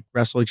to like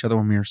wrestle each other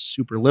when we were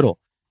super little,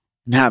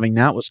 and having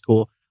that was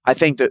cool. I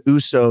think the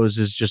Usos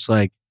is just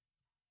like,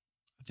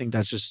 I think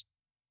that's just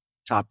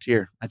top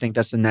tier. I think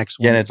that's the next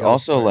one. Yeah, and to it's go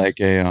also first. like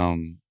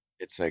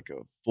it's like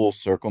a full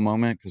circle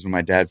moment because when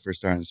my dad first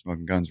started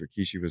smoking guns,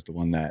 Rikishi was the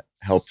one that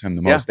helped him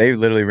the Yeah. most. They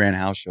literally ran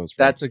house shows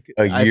for that's a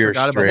I year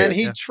forgot about straight. And that.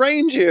 then he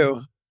trained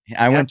you.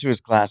 I went to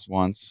his class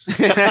once.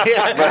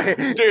 Yeah.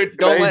 Dude, But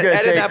don't he's let gonna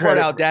edit take that part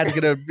credit out. for- Dad's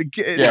gonna.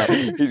 Yeah,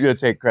 he's gonna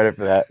take credit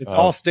for that. It's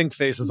all stink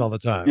faces all the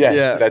time. Yes,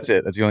 Yeah. that's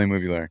it. That's the only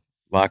movie you learn.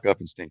 Lock up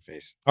and stink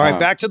face. All right,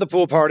 back to the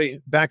pool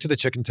party. Back to the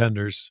chicken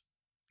tenders.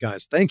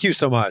 Guys, thank you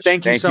so much.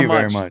 Thank you Thank so you much.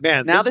 very much.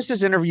 Man, Now this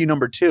is interview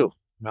number 2.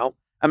 well,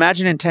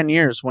 Imagine in 10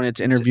 years when it's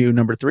interview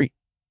number 3.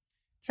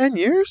 10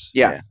 years?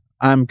 Yeah.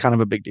 I'm kind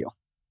of a big deal.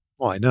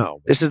 Well, I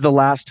know. This is the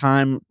last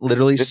time,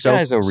 literally. This so,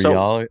 guy's a so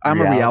reality. I'm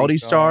a reality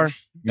star.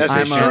 This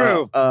I'm is a,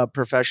 true. a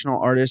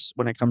professional artist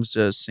when it comes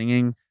to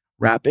singing,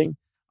 rapping.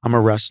 I'm a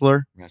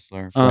wrestler,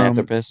 Wrestler,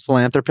 philanthropist.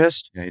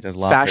 philanthropist, Yeah, he does a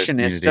lot for his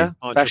community. fashionista.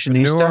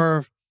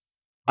 Entrepreneur,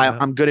 yeah.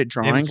 I'm good at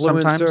drawing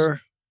sometimes. influencer.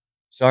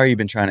 Sorry, you've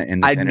been trying to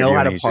end this I interview. know how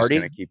and to he's party.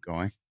 Just gonna keep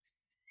going.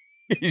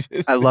 He's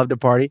just- I love to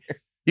party.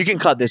 You can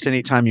cut this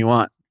anytime you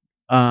want.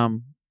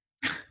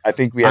 I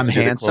think we have I'm to do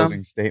handsome. the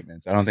closing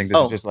statements. I don't think this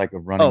Oh. is just like a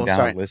running down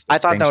sorry. list. Of I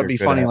thought things that you're would be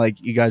good funny. at.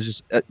 Like you guys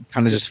just kind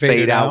of Just just fade fade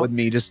it out out? with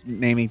me just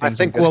naming I things.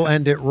 think I'm good we'll at.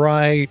 end it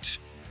right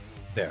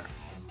there.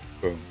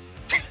 Boom.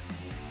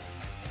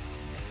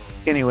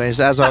 Anyways,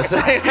 as I was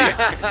saying.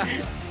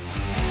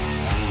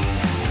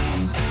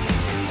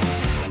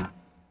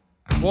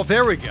 Well,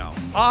 there we go.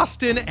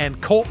 Austin and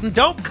Colton.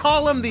 Don't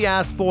call them the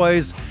Ass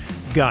Boys.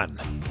 Gun.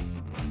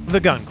 The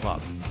Gun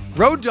Club.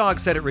 Road Dogg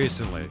said it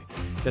recently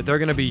that they're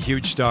going to be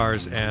huge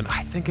stars, and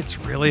I think it's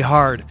really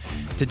hard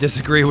to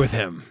disagree with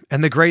him.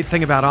 And the great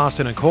thing about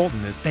Austin and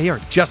Colton is they are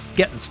just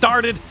getting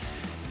started,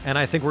 and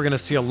I think we're going to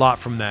see a lot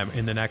from them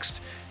in the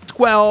next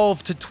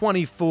 12 to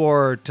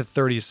 24 to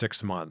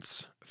 36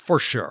 months, for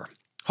sure.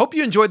 Hope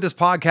you enjoyed this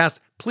podcast.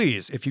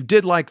 Please, if you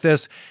did like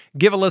this,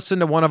 give a listen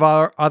to one of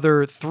our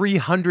other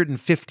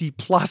 350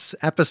 plus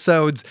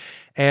episodes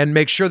and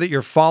make sure that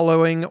you're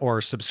following or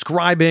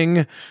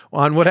subscribing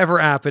on whatever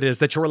app it is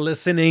that you're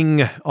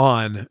listening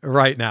on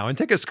right now. And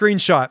take a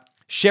screenshot,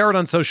 share it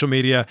on social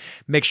media.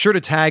 Make sure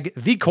to tag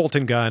the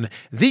Colton Gunn,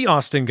 the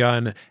Austin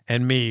Gunn,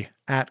 and me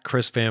at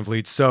Chris Van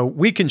Vliet so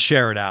we can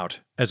share it out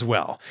as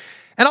well.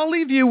 And I'll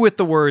leave you with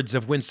the words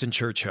of Winston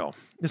Churchill.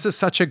 This is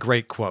such a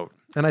great quote,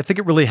 and I think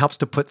it really helps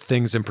to put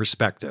things in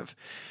perspective.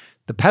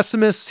 The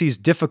pessimist sees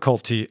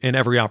difficulty in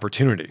every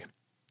opportunity.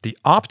 The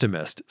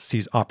optimist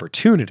sees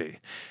opportunity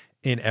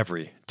in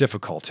every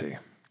difficulty.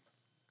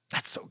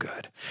 That's so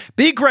good.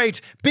 Be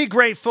great, be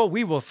grateful.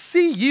 We will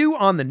see you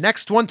on the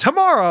next one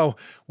tomorrow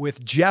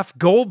with Jeff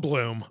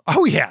Goldblum.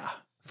 Oh yeah,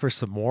 for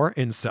some more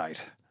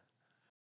insight.